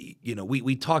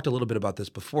 we talked a little bit about this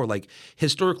before. Like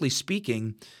historically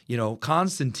speaking,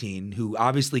 Constantine, who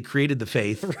obviously created the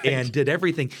faith and did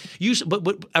everything,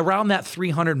 but around that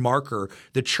 300 marker,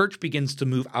 the church begins to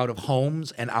move out of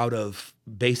homes and out of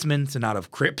basements and out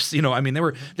of crypts. I mean,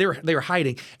 they were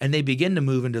hiding, and they begin to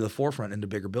move into the forefront, into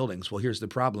bigger buildings. Well, here's the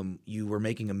problem: you were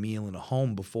making a meal in a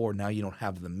home before. Now you don't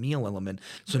have the meal element,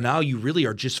 so now you really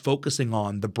are just focusing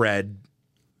on the bread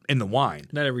in the wine.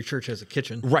 Not every church has a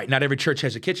kitchen. Right. Not every church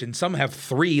has a kitchen. Some have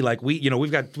 3. Like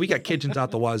we've got kitchens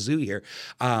out the wazoo here.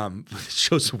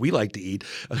 Shows we like to eat.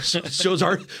 Shows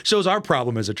our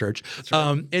problem as a church.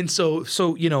 Right. And so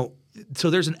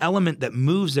there's an element that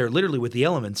moves there literally with the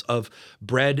elements of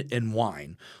bread and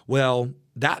wine. Well,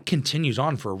 that continues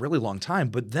on for a really long time,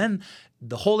 but then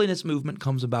the holiness movement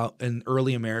comes about in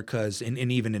early Americas and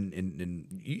even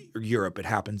in Europe, it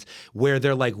happens, where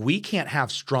they're like, we can't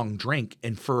have strong drink.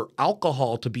 And for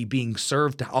alcohol to be being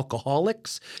served to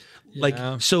alcoholics,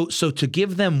 so to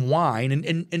give them wine,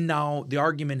 and now the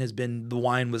argument has been the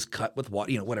wine was cut with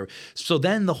water, whatever. So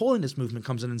then the holiness movement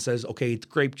comes in and says, okay, it's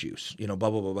grape juice, blah,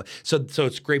 blah, blah, blah. So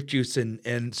it's grape juice.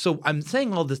 And so I'm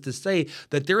saying all this to say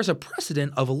that there is a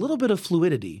precedent of a little bit of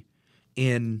fluidity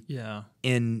in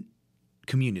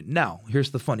communion. Now,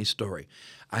 here's the funny story.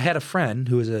 I had a friend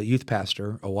who was a youth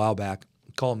pastor a while back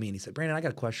called me and he said, Brandon, I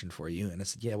got a question for you. And I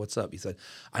said, yeah, what's up? He said,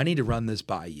 I need to run this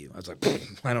by you. I was like,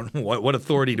 I don't know. What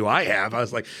authority do I have? I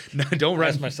was like, no, don't run. I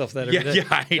ask myself that every day. Yeah,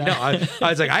 I know. I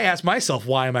was like, I asked myself,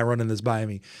 why am I running this by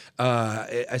me?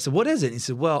 I said, what is it? And he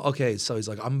said, well, okay. So he's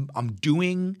like, I'm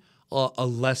doing a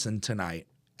lesson tonight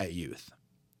at youth.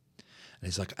 And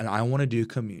he's like, and I want to do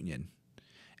communion.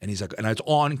 And he's like, and it's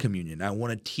on communion. I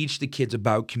want to teach the kids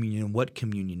about communion and what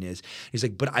communion is. He's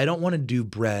like, but I don't want to do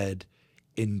bread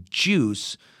and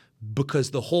juice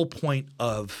because the whole point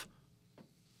of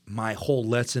my whole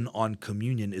lesson on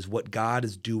communion is what God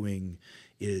is doing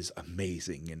is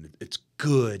amazing and it's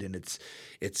good and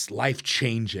it's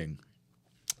life-changing.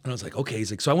 And I was like, okay.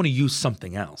 He's like, so I want to use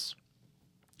something else.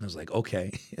 I was like,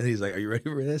 okay. And he's like, are you ready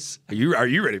for this? Are you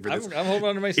ready for this? I'm holding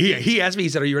on to my seat. He asked me, he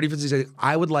said, are you ready for this? He said,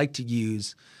 I would like to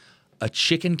use a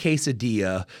chicken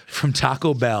quesadilla from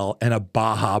Taco Bell and a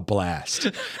Baja Blast.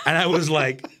 And I was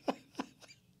like,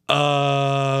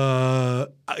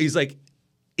 he's like,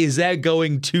 is that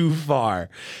going too far?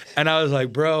 And I was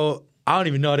like, bro, I don't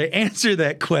even know how to answer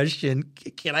that question.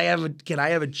 Can I have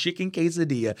a chicken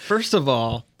quesadilla? First of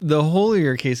all, the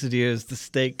holier quesadilla is the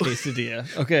steak quesadilla.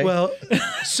 Okay. Well,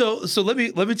 so let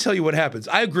me tell you what happens.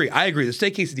 I agree. The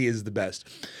steak quesadilla is the best.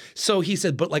 So he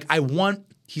said, but like I want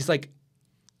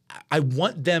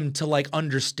them to like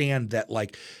understand that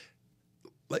like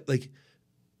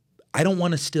I don't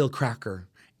want a stale cracker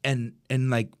and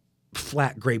like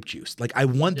flat grape juice. Like I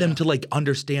want them to like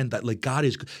understand that like God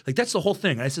is like that's the whole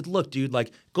thing. And I said, look, dude,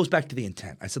 like goes back to the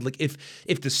intent. I said, like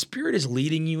if the Spirit is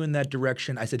leading you in that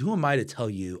direction, I said, who am I to tell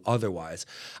you otherwise?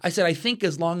 I said, I think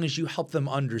as long as you help them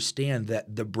understand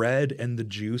that the bread and the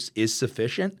juice is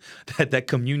sufficient, that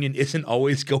communion isn't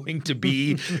always going to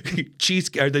be cheese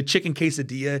or the chicken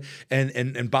quesadilla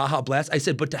and Baja Blast. I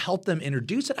said, but to help them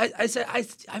introduce it, I said,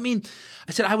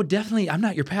 I would definitely. I'm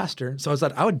not your pastor, so I was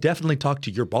like, I would definitely talk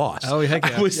to your boss. Oh, heck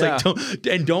yeah. I was like,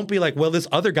 don't be like, well, this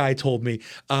other guy told me.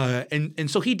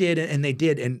 And so he did, and they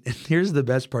did. And here's the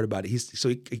best part about it.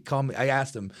 He called me. I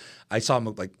asked him. I saw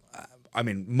him like,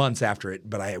 months after it,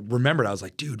 but I remembered. I was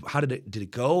like, dude, how did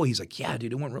it go? He's like, yeah,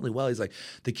 dude, it went really well. He's like,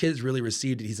 the kids really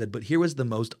received it. He said, but here was the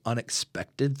most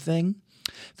unexpected thing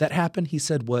that happened. He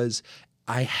said was,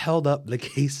 I held up the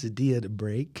quesadilla to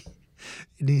break.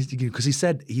 Because he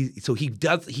said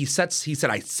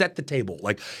I set the table.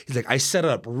 Like he's like, I set it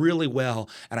up really well,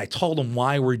 and I told him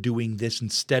why we're doing this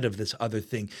instead of this other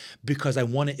thing because I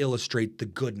want to illustrate the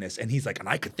goodness. And he's like, and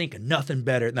I could think of nothing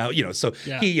better. Now, so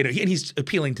and he's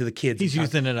appealing to the kids. He's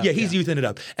youthing it up. Yeah, he's youthing it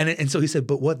up. And so he said,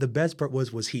 but what the best part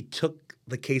was he took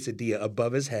the quesadilla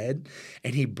above his head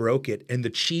and he broke it, and the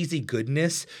cheesy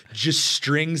goodness, just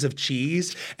strings of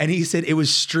cheese. And he said it was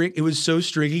so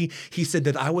stringy. He said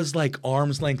that I was like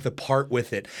arm's length apart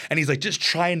with it. And he's like just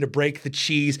trying to break the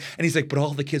cheese. And he's like, but all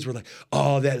the kids were like,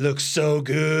 oh, that looks so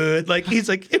good. Like he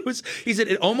said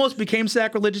it almost became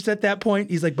sacrilegious at that point.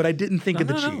 He's like, but I didn't think of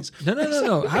the cheese.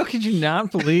 No. How could you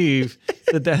not believe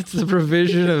that that's the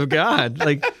provision of God?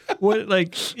 Like what,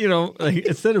 like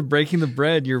instead of breaking the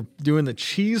bread, you're doing the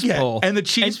cheese pull. And the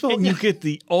cheese pull. And you get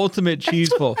the ultimate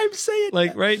cheese pull. I'm saying.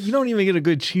 Like, right? You don't even get a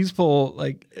good cheese pull.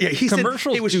 Like,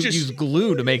 commercials use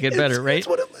glue to make it better, right?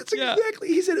 That's exactly.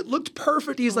 He said it looked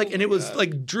perfect. He's like, and it was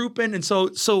like drooping. And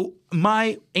so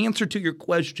my answer to your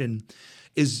question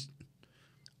is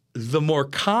the more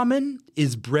common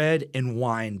is bread and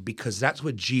wine because that's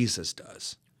what Jesus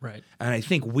does. Right. And I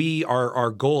think our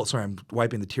goal – sorry, I'm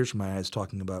wiping the tears from my eyes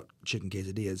talking about chicken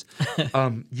quesadillas.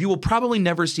 You will probably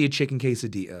never see a chicken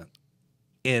quesadilla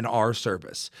in our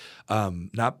service.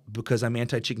 Not because I'm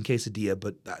anti-chicken quesadilla,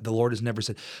 but the Lord has never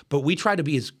said – but we try to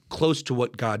be as close to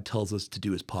what God tells us to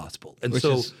do as possible. And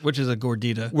which is a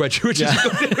gordita.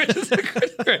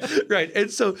 Right.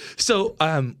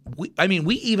 And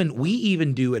we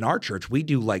even do in our church,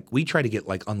 we try to get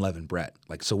like unleavened bread.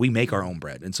 Like, so we make our own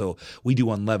bread. And so we do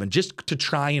unleavened just to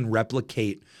try and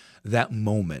replicate that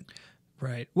moment.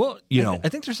 Right. Well, I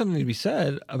think there's something to be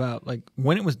said about like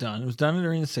when it was done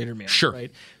during the Seder meal. Sure.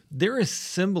 Right. There is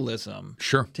symbolism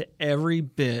to every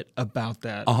bit about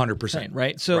that. 100%.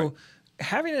 Right. So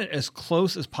having it as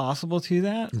close as possible to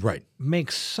that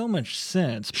makes so much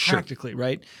sense practically.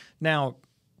 Right. Now,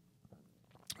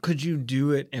 could you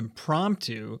do it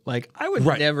impromptu? Like I would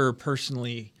never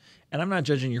personally, and I'm not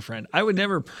judging your friend, I would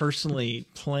never personally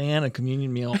plan a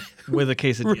communion meal with a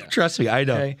quesadilla. Trust me, I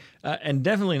know. Okay? And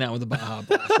definitely not with a Baja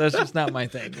Blast. That's just not my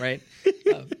thing, right?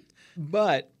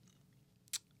 But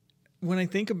when I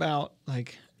think about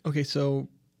like, okay, so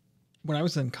when I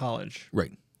was in college,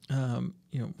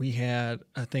 we had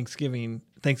a Thanksgiving.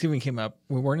 Thanksgiving came up.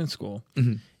 We weren't in school.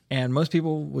 Mm-hmm. And most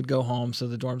people would go home, so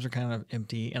the dorms are kind of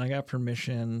empty. And I got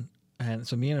permission, and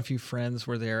so me and a few friends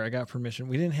were there. I got permission.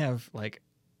 We didn't have like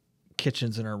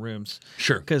kitchens in our rooms,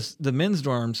 because the men's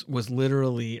dorms was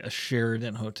literally a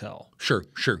Sheraton hotel. Sure.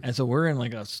 And so we're in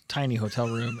like a tiny hotel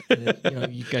room.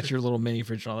 And you got your little mini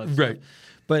fridge and all that stuff.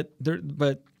 But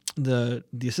the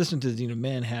assistant to the dean of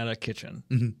men had a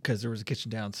kitchen because there was a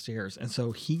kitchen downstairs, and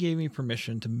so he gave me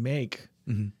permission to make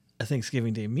a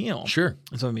Thanksgiving Day meal. Sure.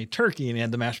 And so I made turkey and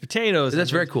had the mashed potatoes.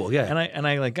 That's very cool. Yeah. And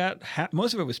I like got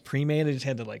most of it was pre-made. I just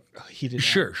had to like heat it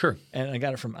up. Sure. And I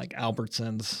got it from like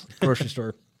Albertsons grocery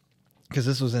store because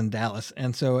this was in Dallas.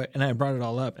 And I brought it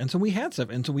all up. And so we had stuff.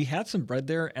 And so we had some bread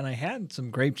there, and I had some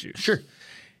grape juice. Sure.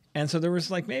 And so there was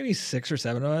like maybe 6 or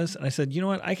 7 of us. And I said, you know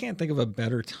what? I can't think of a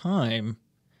better time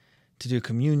to do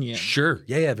communion. Sure.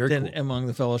 Yeah. Very than cool. among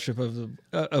the fellowship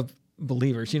of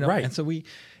believers, Right. And so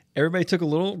everybody took a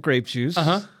little grape juice,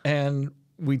 and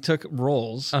we took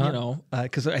rolls,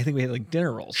 because I think we had like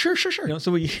dinner rolls. Sure. So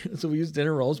we used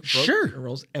dinner rolls, dinner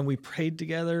rolls, and we prayed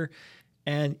together.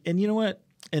 And you know what?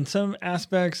 In some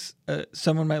aspects,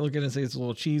 someone might look at it and say it's a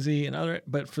little cheesy,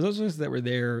 but for those of us that were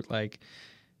there, like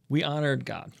we honored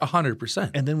God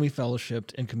 100%, and then we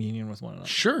fellowshipped in communion with one another.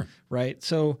 Sure. Right.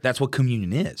 So that's what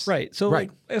communion is. Right. So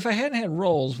like, if I hadn't had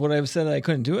rolls, would I have said I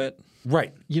couldn't do it?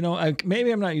 Right.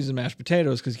 Maybe I'm not using mashed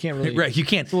potatoes because you can't really. Right. You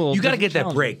can't. You got to get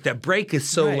that break. That break is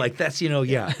so like that's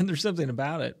yeah. And there's something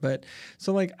about it, but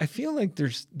so like I feel like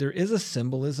there is a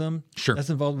symbolism that's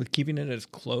involved with keeping it as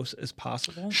close as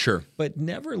possible. Sure. But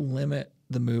never limit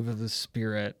the move of the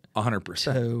Spirit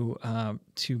 100%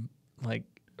 to like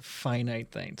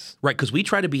finite things. Right, because we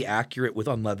try to be accurate with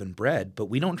unleavened bread, but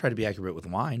we don't try to be accurate with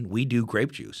wine. We do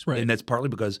grape juice. Right. And that's partly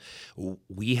because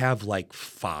we have like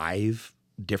 5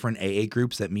 different AA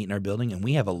groups that meet in our building, and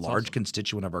we have a large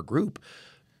constituent of our group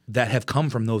that have come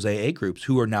from those AA groups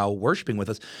who are now worshiping with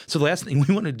us. So the last thing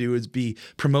we want to do is be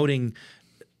promoting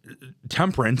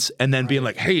temperance and then being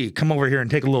like, hey, come over here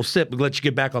and take a little sip. We'll let you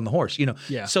get back on the horse.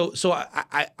 Yeah. So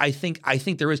I think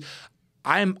there is.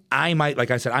 I might,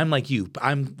 like I said, I'm like you.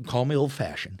 Call me old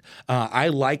fashioned. I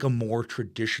like a more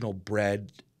traditional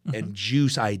bread and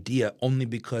juice idea only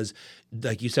because,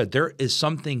 like you said, there is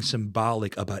something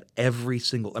symbolic about every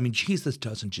single. I mean, Jesus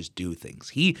doesn't just do things.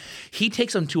 He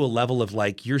takes them to a level of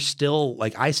like you're still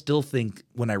like I still think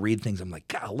when I read things I'm like,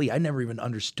 golly, I never even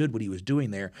understood what he was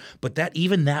doing there. But that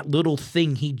little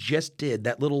thing he just did,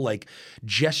 that little like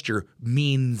gesture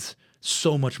means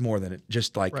so much more than it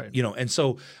just like and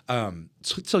so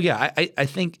yeah, I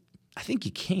think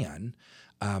you can.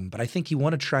 But I think you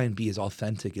want to try and be as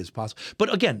authentic as possible.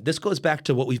 But again, this goes back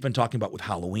to what we've been talking about with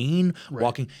Halloween,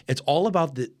 walking. It's all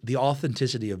about the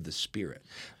authenticity of the Spirit.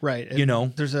 Right.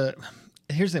 Here's the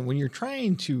thing. When you're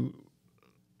trying to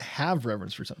have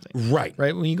reverence for something. Right.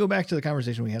 When you go back to the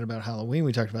conversation we had about Halloween,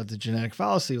 we talked about the genetic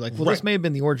fallacy. Like, well, this may have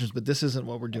been the origins, but this isn't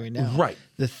what we're doing now. Right.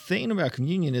 The thing about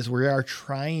communion is we are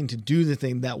trying to do the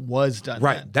thing that was done.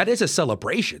 Right. Then. That is a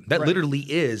celebration. That literally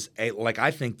is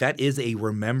I think that is a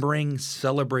remembering,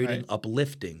 celebrating,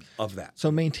 uplifting of that.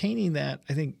 So maintaining that,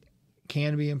 I think,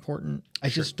 can be important. I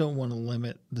just don't want to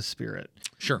limit the Spirit.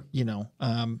 Sure. Yeah,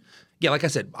 like I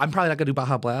said, I'm probably not going to do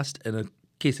Baja Blast and a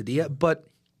quesadilla, but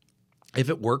if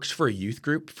it works for a youth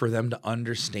group, for them to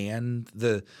understand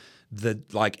the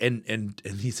like, and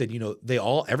he said,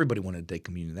 everybody wanted to take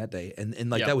communion that day, and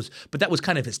that was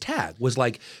kind of his tag was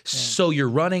like, so you're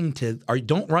running to, or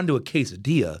don't run to a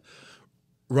quesadilla,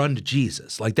 run to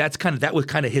Jesus. Like that was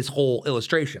kind of his whole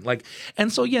illustration. Like,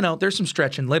 and so there's some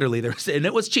stretching, literally and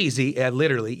it was cheesy, and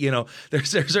literally,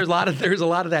 there's a lot of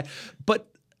that, but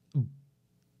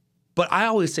I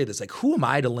always say this, like, who am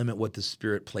I to limit what the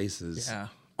Spirit places? Yeah.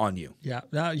 On you. Yeah.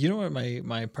 Now, you know what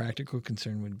my practical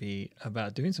concern would be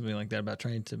about doing something like that, about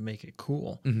trying to make it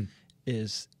cool,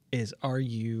 is are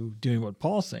you doing what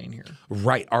Paul's saying here?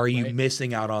 Right. Are you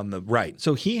missing out on the right?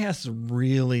 So he has to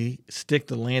really stick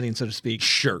the landing, so to speak,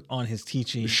 on his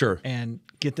teaching, and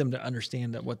get them to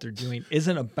understand that what they're doing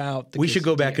isn't about the We should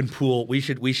go back and pool. We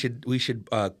should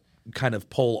kind of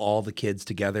pull all the kids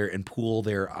together and pool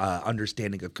their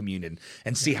understanding of communion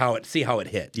and see how it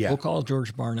hit. Yeah, we'll call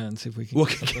George Barna and see if we can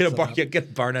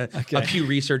get Barna a Pew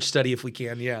Research study if we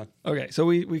can. Yeah. Okay, so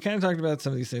we kind of talked about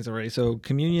some of these things already. So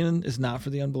communion is not for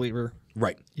the unbeliever,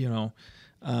 right?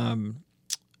 Because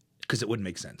it wouldn't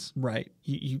make sense, right?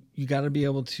 You got to be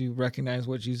able to recognize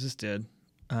what Jesus did.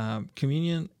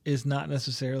 Communion is not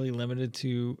necessarily limited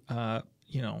to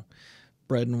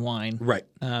bread and wine, right?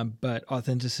 But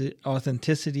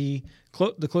authenticity.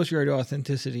 The closer you are to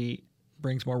authenticity,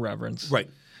 brings more reverence, right?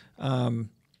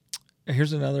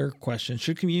 Here's another question: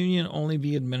 should communion only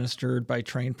be administered by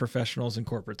trained professionals in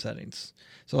corporate settings?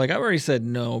 So, like, I've already said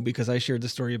no because I shared the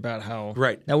story about how.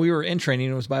 Right. Now we were in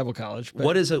training; it was Bible college. But,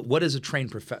 what is a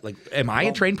trained professional? Like, am I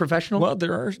a trained professional? Well,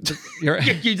 there are.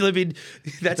 You live in.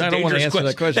 That's I don't want to answer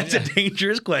that question. That's a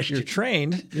dangerous question. You're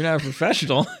trained. You're not a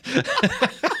professional.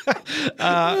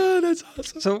 That's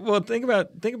awesome. So, well, think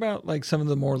about like some of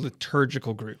the more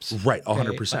liturgical groups, right?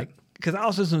 100%. Because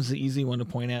our system is the easy one to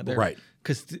point at there, right?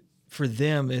 Because for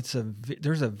them,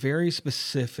 there's a very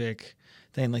specific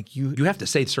thing. Like you have to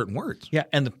say certain words, yeah.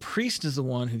 And the priest is the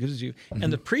one who gives you,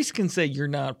 and the priest can say you're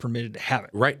not permitted to have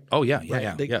it, right? Oh yeah, yeah,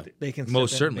 right? yeah. They can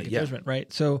most certainly, make a judgment,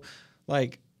 right? So,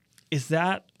 like, is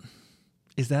that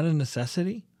a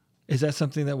necessity? Is that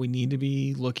something that we need to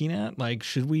be looking at? Like,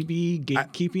 should we be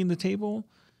gatekeeping the table?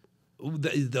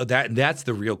 That's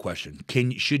the real question.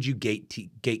 Should you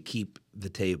gatekeep the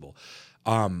table?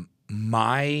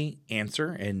 My answer,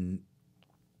 and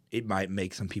it might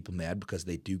make some people mad because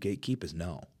they do gatekeep, is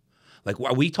no. Like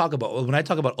when I talk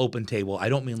about open table, I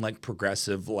don't mean like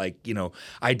progressive, like,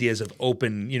 ideas of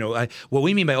open, what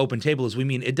we mean by open table is we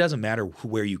mean it doesn't matter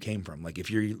where you came from. Like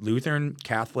if you're Lutheran,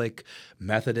 Catholic,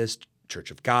 Methodist, Church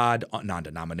of God,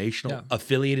 non-denominational, Yeah.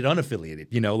 affiliated, unaffiliated.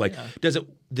 Does it?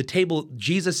 The table.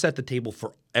 Jesus set the table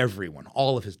for everyone,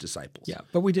 all of his disciples. Yeah,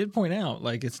 but we did point out,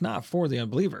 like, it's not for the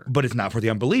unbeliever. But it's not for the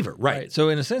unbeliever, right? So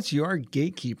in a sense, you are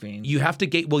gatekeeping. You have to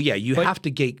gate. Well, yeah, you have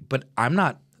to gate. But I'm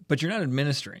not. But you're not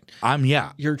administering.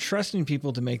 Yeah. You're trusting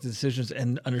people to make the decisions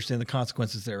and understand the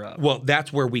consequences thereof. Well,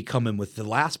 that's where we come in with the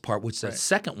last part, which the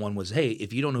second one was, hey,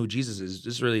 if you don't know who Jesus is,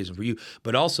 this really isn't for you.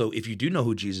 But also, if you do know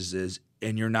who Jesus is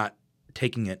and you're not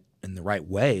taking it in the right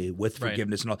way with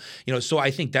forgiveness and all, so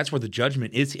I think that's where the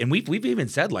judgment is. And we've even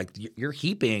said, like, you're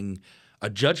heaping a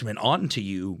judgment onto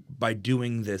you by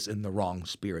doing this in the wrong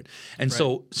spirit. And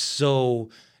so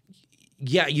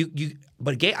yeah,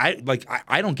 but I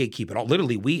don't gatekeep at all.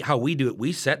 Literally, how we do it,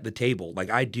 we set the table.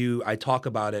 Like I talk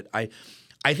about it.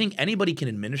 I think anybody can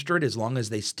administer it as long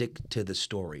as they stick to the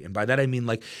story. And by that I mean,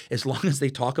 like, as long as they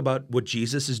talk about what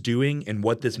Jesus is doing and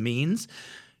what this means.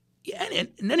 Yeah,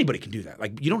 and anybody can do that.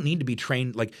 Like, you don't need to be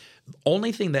trained. Like,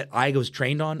 only thing that I was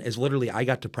trained on is literally I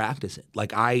got to practice it.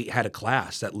 Like, I had a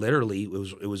class that literally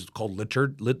it was called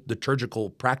liturgical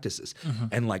practices,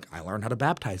 and like I learned how to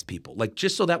baptize people. Like,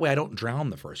 just so that way I don't drown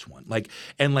the first one. Like,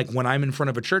 and like when I'm in front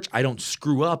of a church, I don't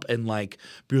screw up and like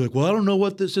be like, well, I don't know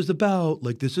what this is about.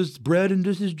 Like, this is bread and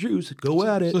this is juice. Go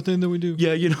at it. It's the thing that we do.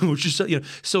 Yeah, it's just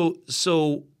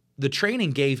so. The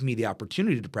training gave me the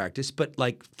opportunity to practice, but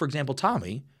like, for example,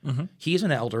 Tommy, he's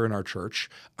an elder in our church.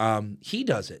 He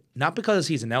does it, not because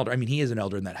he's an elder. I mean, he is an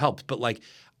elder and that helps, but like,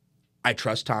 I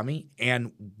trust Tommy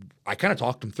and I kind of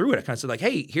talked him through it. I kind of said like,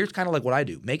 hey, here's kind of like what I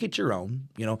do. Make it your own,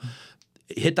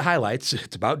 hit the highlights.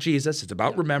 It's about Jesus. It's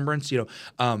about remembrance,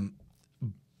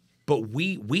 But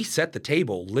we set the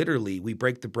table. Literally, we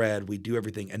break the bread, we do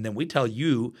everything, and then we tell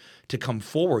you to come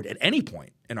forward at any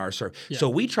point in our service. Yeah. So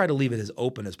we try to leave it as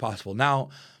open as possible. Now,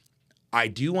 I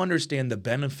do understand the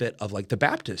benefit of, like, the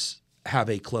Baptists have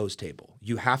a closed table.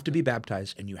 You have to be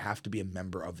baptized and you have to be a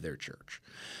member of their church.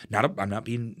 I'm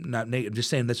just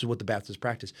saying this is what the Baptists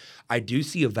practice. I do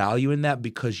see a value in that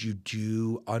because you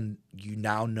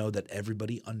now know that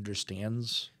everybody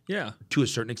understands. Yeah. To a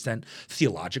certain extent,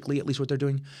 theologically, at least what they're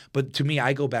doing. But to me,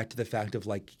 I go back to the fact of,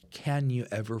 like, can you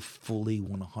ever fully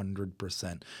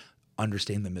 100%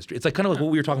 understand the mystery? It's like kind of like what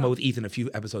we were talking about with Ethan a few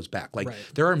episodes back. Like,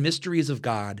 there are mysteries of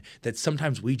God that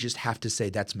sometimes we just have to say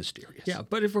that's mysterious. Yeah,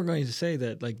 but if we're going to say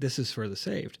that, like, this is for the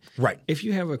saved, right? If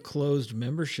you have a closed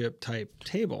membership type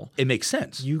table, it makes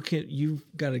sense. You've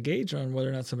got a gauge on whether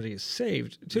or not somebody is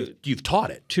saved. You've taught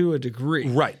it to a degree,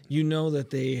 right? You know that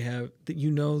they have.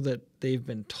 You know that they've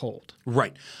been told.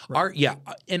 Right.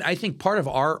 And I think part of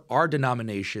our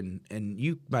denomination, and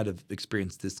you might have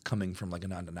experienced this coming from like a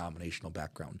non-denominational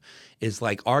background, is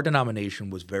like our denomination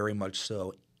was very much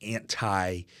so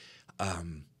anti,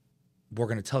 we're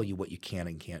going to tell you what you can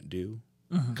and can't do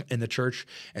in the church.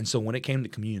 And so when it came to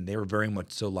communion, they were very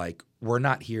much so like, we're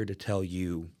not here to tell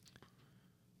you,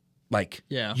 like,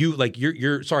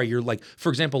 you're like, for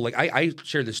example, like I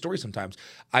share this story sometimes.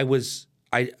 I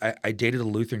dated a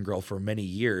Lutheran girl for many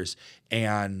years,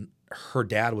 and her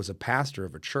dad was a pastor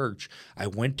of a church. I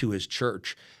went to his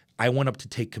church. I went up to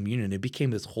take communion. It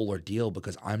became this whole ordeal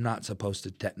because I'm not supposed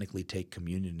to technically take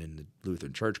communion in the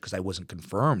Lutheran church because I wasn't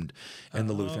confirmed in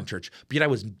the Lutheran church. But yet I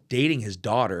was dating his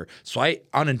daughter, so I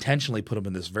unintentionally put him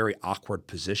in this very awkward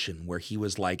position where he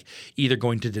was like either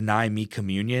going to deny me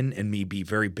communion and me be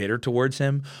very bitter towards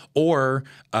him, or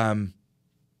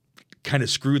kind of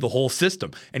screw the whole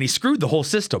system. And he screwed the whole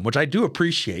system, which I do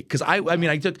appreciate because I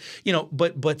took,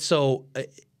 so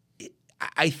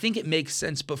I think it makes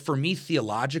sense. But for me,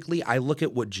 theologically, I look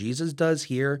at what Jesus does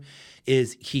here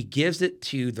is he gives it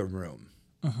to the room.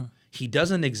 He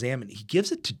doesn't examine, he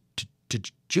gives it to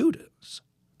Judas.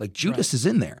 Like, Judas is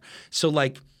in there. So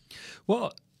like,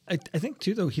 well, I think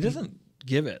too, though, he doesn't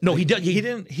give it. No, like, he does. He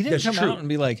didn't come out and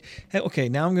be like, "Hey, okay,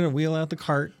 now I'm going to wheel out the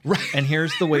cart, and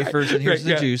here's the wafers, and here's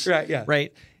the juice."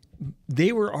 Right.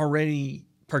 They were already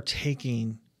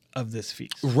partaking of this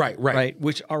feast. Right.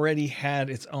 Which already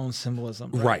had its own symbolism.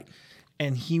 Right.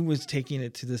 And he was taking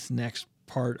it to this next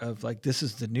part of, like, this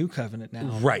is the new covenant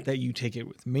now. Right. That you take it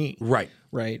with me. Right.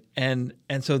 And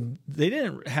so they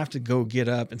didn't have to go get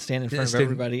up and stand in front of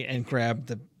everybody and grab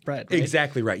the bread. Right?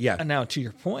 Exactly right. Yeah. And now, to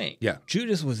your point,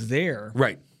 Judas was there,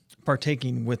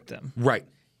 partaking with them,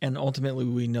 and ultimately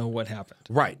we know what happened,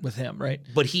 with him,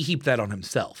 But he heaped that on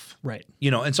himself,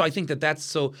 And so I think that's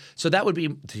so. So that would be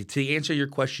to answer your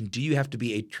question. Do you have to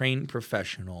be a trained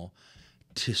professional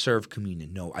to serve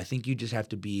communion? No, I think you just have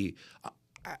to be.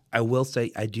 I will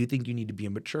say I do think you need to be a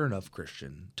mature enough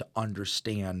Christian to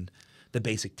understand the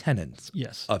basic tenets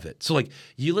of it. So like,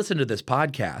 you listen to this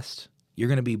podcast. you're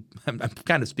going to be, I'm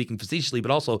kind of speaking facetiously,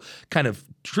 but also kind of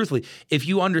truthfully, if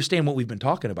you understand what we've been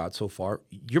talking about so far,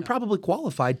 you're probably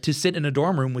qualified to sit in a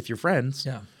dorm room with your friends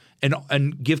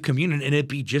and give communion, and it'd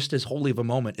be just as holy of a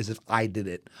moment as if I did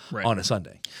it on a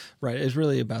Sunday. Right. It's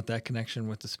really about that connection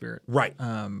with the Spirit. Right.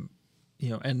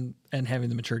 And having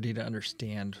the maturity to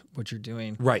understand what you're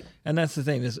doing. Right. And that's the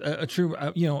thing is a true,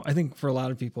 I think for a lot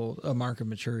of people, a mark of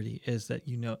maturity is that,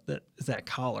 that is that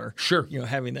collar. Sure.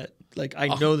 Having that, like, I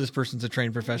know this person's a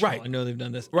trained professional. Right. I know they've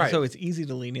done this. Right. So it's easy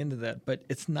to lean into that, but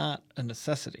it's not a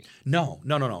necessity. No.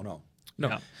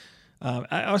 Yeah.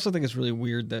 I also think it's really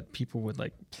weird that people would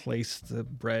like place the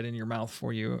bread in your mouth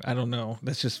for you. I don't know.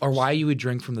 That's just Or why you would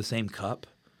drink from the same cup.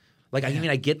 Like, I mean,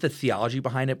 I get the theology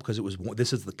behind it because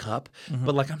this is the cup,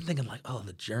 but like I'm thinking like, oh,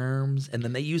 the germs, and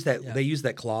then they use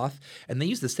that cloth, and they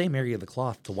use the same area of the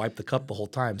cloth to wipe the cup the whole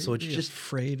time. So it's just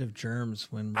afraid of germs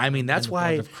when I mean that's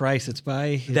why of Christ. It's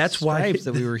by His that's why stripes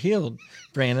that we were healed,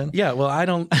 Brandon. Yeah, well, I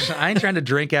ain't trying to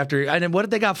drink after. What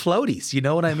if they got floaties? You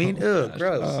know what I mean? Ugh,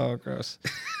 gross. Oh, gross.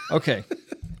 Okay.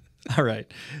 All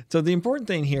right. So the important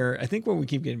thing here, I think what we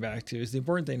keep getting back to is the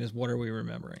important thing is what are we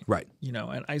remembering? Right.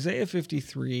 And Isaiah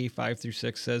 53,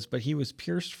 5-6 says, but he was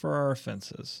pierced for our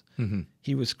offenses. Mm-hmm.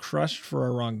 He was crushed for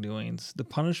our wrongdoings. The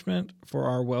punishment for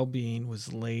our well-being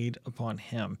was laid upon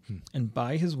him. And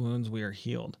by his wounds we are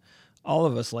healed. All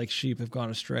of us like sheep have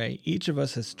gone astray. Each of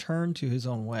us has turned to his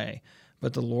own way.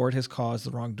 But the Lord has caused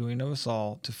the wrongdoing of us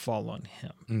all to fall on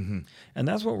him. Mm-hmm. And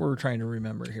that's what we're trying to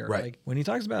remember here. Right. Like when he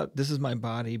talks about this is my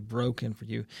body broken for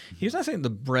you, he's not saying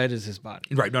the bread is his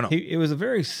body. Right. No. It was a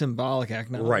very symbolic act,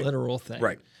 not a literal thing.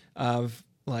 Right. Of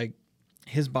like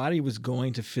his body was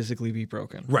going to physically be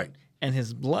broken. Right. And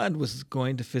his blood was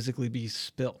going to physically be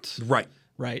spilt. Right.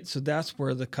 Right. So that's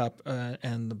where the cup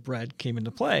and the bread came into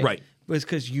play. Right. It was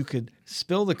because you could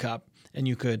spill the cup and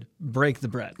you could break the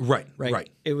bread. Right.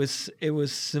 It was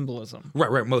symbolism.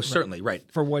 Right. Most certainly. Right.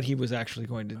 For what he was actually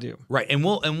going to do. Right. And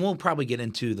we'll probably get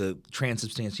into the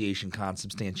transubstantiation,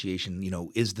 consubstantiation.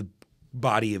 Is the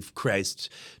body of Christ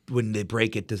when they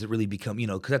break it, does it really become?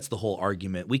 Because that's the whole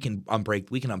argument. We can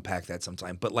unpack that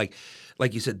sometime. But like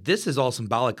you said, this is all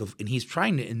symbolic of, and he's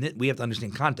trying to. And we have to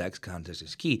understand context. Context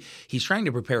is key. He's trying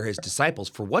to prepare his disciples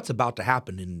for what's about to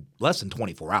happen in less than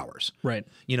 24 hours. Right.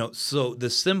 So the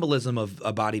symbolism of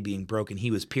a body being broken.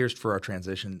 He was pierced for our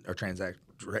transgressions.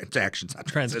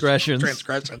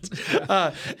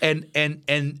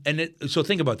 So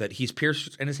think about that. He's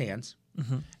pierced in his hands,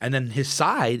 and then his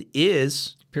side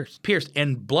is pierced,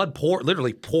 and blood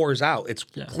literally pours out. It's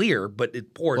clear, but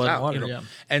it pours blood out. And water,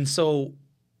 And so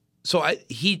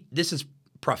this is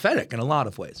prophetic in a lot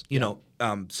of ways.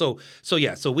 So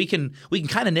we can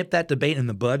kind of nip that debate in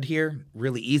the bud here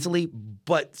really easily.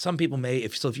 But some people may,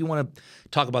 if you want to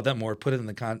talk about that more, put it in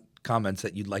the comments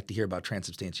that you'd like to hear about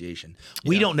transubstantiation.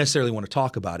 We don't necessarily want to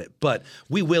talk about it, but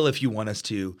we will if you want us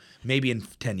to, maybe in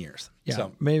 10 years. Yeah,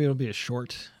 So maybe it'll be a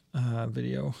short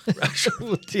video.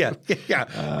 yeah.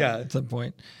 At some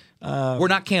point. We're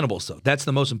not cannibals, though. That's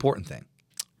the most important thing.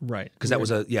 Right. Because that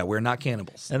was we're not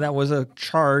cannibals. And that was a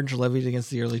charge levied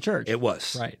against the early church. It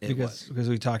was. Right. It because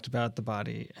we talked about the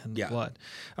body and the Yeah. blood.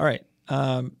 All right.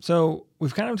 So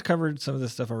we've kind of covered some of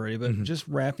this stuff already, but just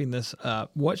wrapping this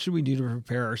up, what should we do to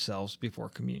prepare ourselves before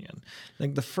communion? I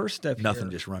think the first step Nothing,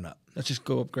 here, just run up. let's just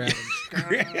go up, grab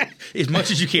As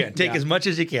much as you can. Take as much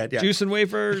as you can. Yeah. juice and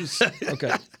wafers.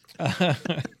 Okay.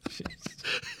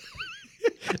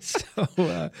 So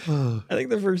I think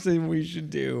the first thing we should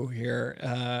do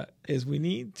here is we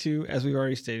need to, as we've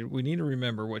already stated, we need to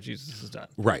remember what Jesus has done.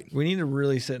 Right. We need to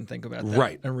really sit and think about that.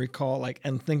 Right. And recall,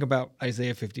 and think about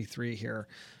Isaiah 53 here.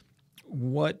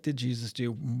 What did Jesus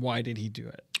do? Why did he do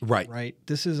it? Right. Right.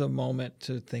 This is a moment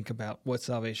to think about what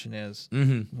salvation is,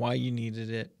 why you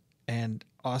needed it, and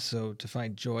also to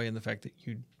find joy in the fact that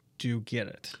you do get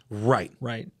it. Right.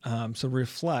 Right. So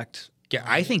reflect. Yeah,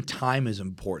 I think time is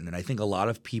important, and I think a lot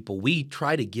of people, we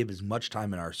try to give as much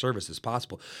time in our service as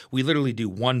possible. We literally do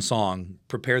one song,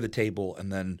 prepare the table, and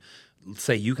then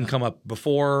say you can come up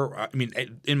before. I mean,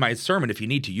 in my sermon, if you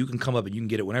need to, you can come up and you can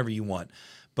get it whenever you want.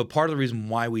 But part of the reason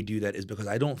why we do that is because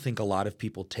I don't think a lot of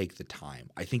people take the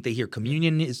time. I think they hear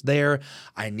communion is there.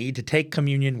 I need to take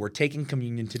communion. We're taking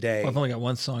communion today. Well, I've only got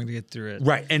one song to get through it.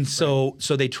 Right, and so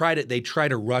they try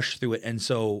to rush through it, and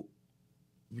so.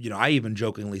 I even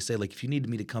jokingly say, like, if you need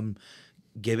me to come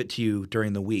give it to you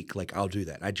during the week, like, I'll do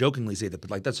that. I jokingly say that, but,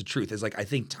 like, that's the truth. It's like, I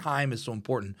think time is so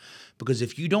important because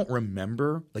if you don't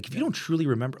remember, like, if you don't truly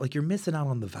remember, like, you're missing out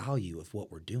on the value of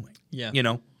what we're doing. Yeah.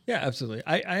 Yeah, absolutely.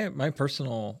 I my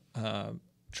personal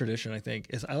tradition, I think,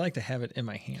 is I like to have it in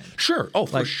my hand. Sure. Oh,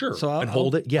 for Like, sure. So and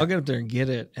hold it. Yeah. I'll get up there and get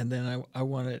it, and then I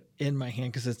want it in my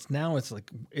hand because it's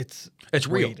like it's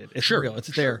real. weighted. It's Sure. real.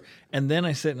 It's there. And then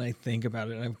I sit and I think about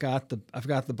it, and I've got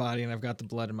the body and I've got the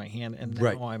blood in my hand, and now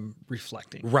Right. I'm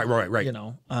reflecting. Right. You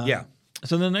know. Yeah.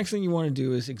 So the next thing you want to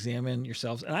do is examine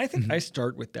yourselves, and I think I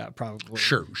start with that probably.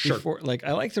 Sure. Before, like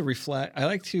I like to reflect. I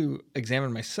like to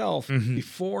examine myself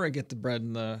before I get the bread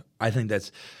and the. I think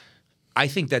that's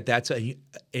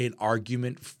an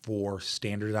argument for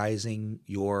standardizing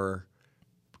your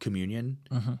communion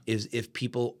is if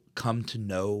people come to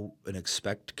know and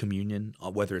expect communion,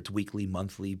 whether it's weekly,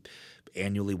 monthly,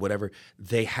 annually, whatever,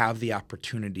 they have the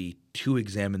opportunity to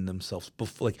examine themselves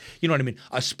before, like, you know what I mean?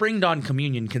 A springed on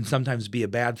communion can sometimes be a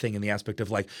bad thing in the aspect of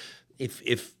like, if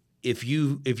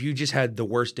you just had the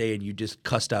worst day and you just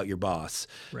cussed out your boss,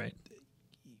 Right.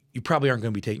 you probably aren't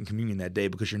going to be taking communion that day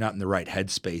because you're not in the right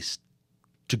headspace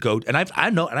to go. And I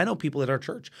know people at our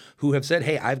church who have said,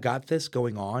 "Hey, I've got this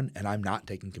going on, and I'm not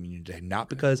taking communion today, not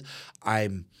because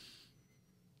I'm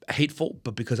hateful,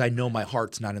 but because I know my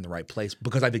heart's not in the right place,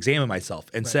 because I've examined myself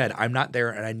and said I'm not there,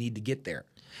 and I need to get there."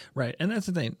 Right. And that's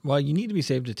the thing. While you need to be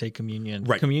saved to take communion,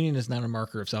 Right. communion is not a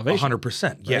marker of salvation.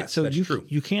 100%. Right? Yes, So that's true.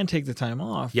 you can take the time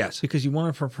off. Yes. Because you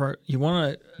want to prepare. You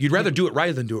want to. You'd rather do it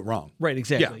right than do it wrong. Right.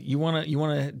 Exactly. You want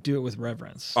to do it with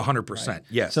reverence. 100%.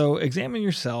 Yes. So examine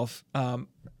yourself.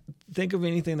 Think of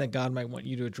anything that God might want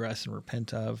you to address and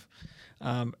repent of,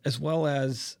 as well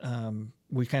as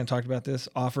we kind of talked about this.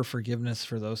 Offer forgiveness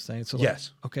for those things. So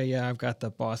Yes. Okay. Yeah, I've got the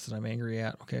boss that I'm angry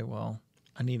at. Okay. Well,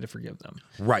 I need to forgive them.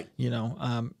 Right.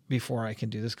 Before I can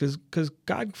do this, because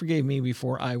God forgave me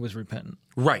before I was repentant.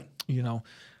 Right.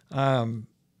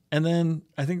 And then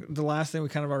I think the last thing, we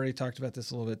kind of already talked about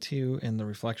this a little bit too in the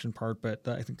reflection part, but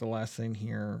I think the last thing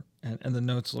here, and the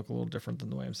notes look a little different than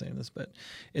the way I'm saying this, but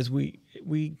is we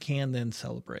can then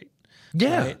celebrate.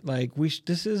 Yeah. Right? Like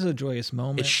this is a joyous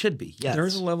moment. It should be. Yes.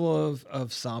 There's a level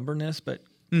of somberness, but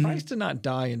Christ did not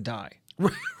die and die.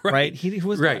 Right. He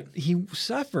was Right. He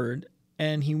suffered.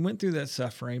 And he went through that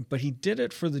suffering, but he did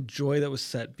it for the joy that was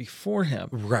set before him.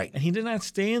 Right. And he did not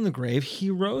stay in the grave. He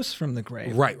rose from the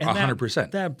grave. Right, And 100%.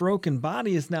 That broken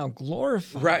body is now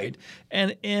glorified. Right.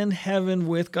 And in heaven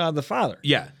with God the Father.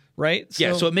 Yeah. Right?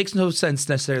 So it makes no sense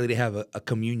necessarily to have a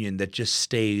communion that just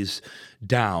stays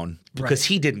down because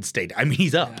he didn't stay down. I mean,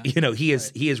 he's up. Yeah. He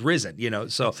is risen.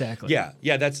 So Exactly.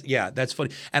 That's funny.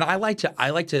 And I like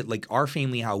to like our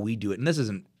family, how we do it. And this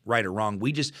isn't right or wrong.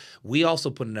 We also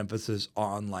put an emphasis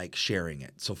on like sharing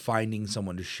it. So finding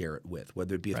someone to share it with,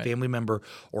 whether it be a family member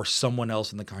or someone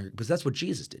else in the congregation, because that's what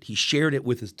Jesus did. He shared it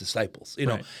with his disciples, you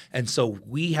know. And so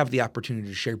we have the opportunity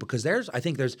to share because I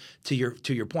think there's to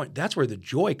your point, that's where the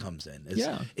joy comes in.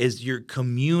 Is you're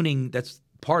communing. That's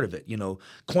part of it,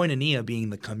 koinonia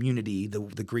being the community,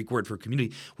 the Greek word for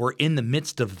community. We're in the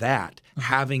midst of that,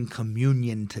 having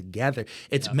communion together.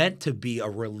 It's meant to be a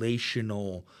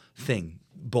relational thing,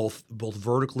 both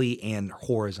vertically and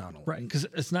horizontal. Right, because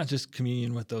it's not just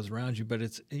communion with those around you, but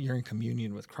you're in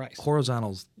communion with Christ.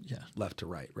 Horizontal's left to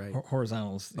right?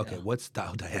 Horizontals. Okay, what's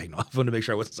diagonal? I wanted to make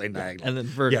sure I wasn't saying diagonal. And then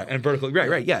vertical. Yeah, and vertical.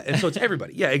 Right, yeah. And so it's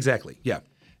everybody. Yeah, exactly. Yeah.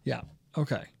 Yeah.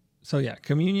 Okay. So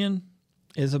communion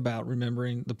is about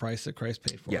remembering the price that Christ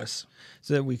paid for us,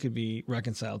 so that we could be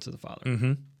reconciled to the Father.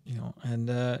 Mm-hmm. And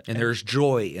there's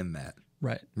joy in that.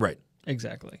 Right.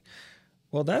 Exactly.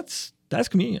 Well, that's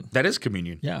communion. That is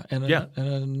communion. Yeah. In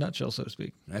a nutshell, so to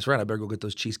speak. That's right. I better go get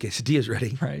those cheese quesadillas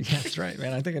ready. Right. Yeah, that's right,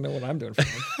 man. I think I know what I'm doing for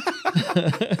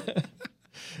them.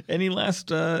 Any last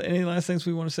things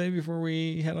we want to say before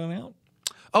we head on out?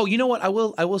 Oh, you know what? I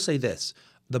will say this.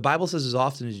 The Bible says as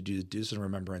often as you do this in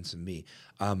remembrance of me.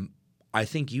 I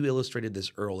think you illustrated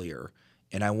this earlier,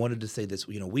 and I wanted to say this.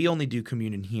 We only do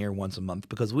communion here once a month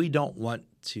because we don't want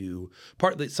to.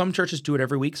 Partly, some churches do it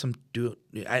every week. Some do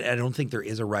it. I don't think there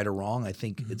is a right or wrong. I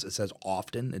think it says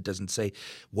often. It doesn't say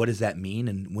what does that mean,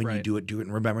 and when you do it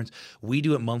in remembrance. We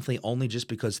do it monthly only just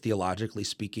because theologically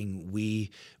speaking,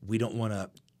 we don't want to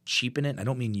cheapen it. I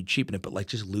don't mean you cheapen it, but like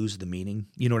just lose the meaning.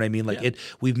 You know what I mean? Like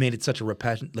we've made it such a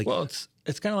repetition. Like, well,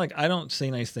 it's kind of like I don't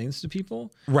say nice things to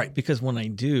people, right? Because when I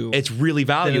do, it's really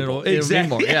valuable. It'll mean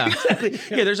more. Yeah, exactly.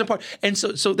 Yeah, there's a part, and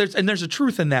so there's a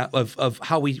truth in that of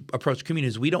how we approach communion.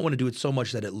 Is we don't want to do it so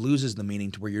much that it loses the meaning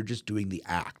to where you're just doing the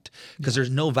act because there's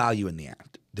no value in the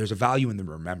act. There's a value in the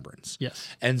remembrance. Yes,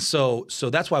 and so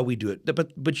that's why we do it.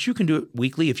 But you can do it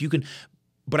weekly if you can.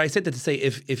 But I said that to say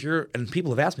if you're, and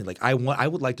people have asked me, like, I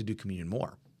would like to do communion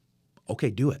more. Okay,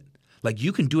 do it. Like,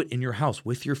 you can do it in your house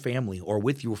with your family or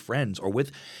with your friends or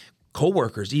with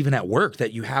coworkers, even at work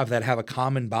that have a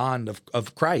common bond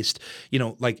of Christ.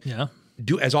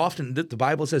 do as often. The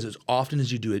Bible says, as often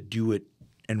as you do it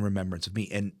in remembrance of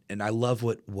me. And I love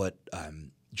what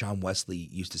John Wesley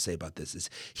used to say about this is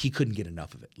he couldn't get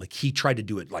enough of it. Like he tried to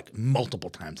do it like multiple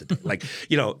times a day, like,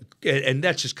 and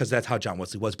that's just because that's how John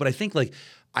Wesley was. But I think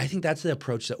that's the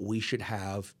approach that we should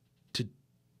have to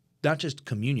not just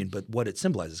communion, but what it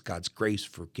symbolizes: God's grace,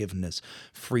 forgiveness,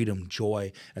 freedom,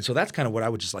 joy. And so that's kind of what I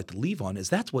would just like to leave on is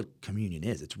that's what communion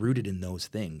is. It's rooted in those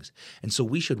things. And so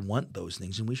we should want those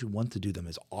things, and we should want to do them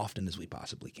as often as we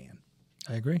possibly can.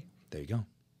 I agree. There you go.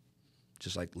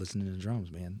 Just like listening to the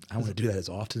drums, man. I want to do that as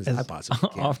often as I possibly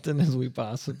can. Often as we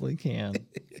possibly can.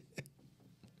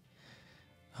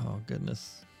 Oh,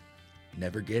 goodness.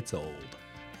 Never gets old.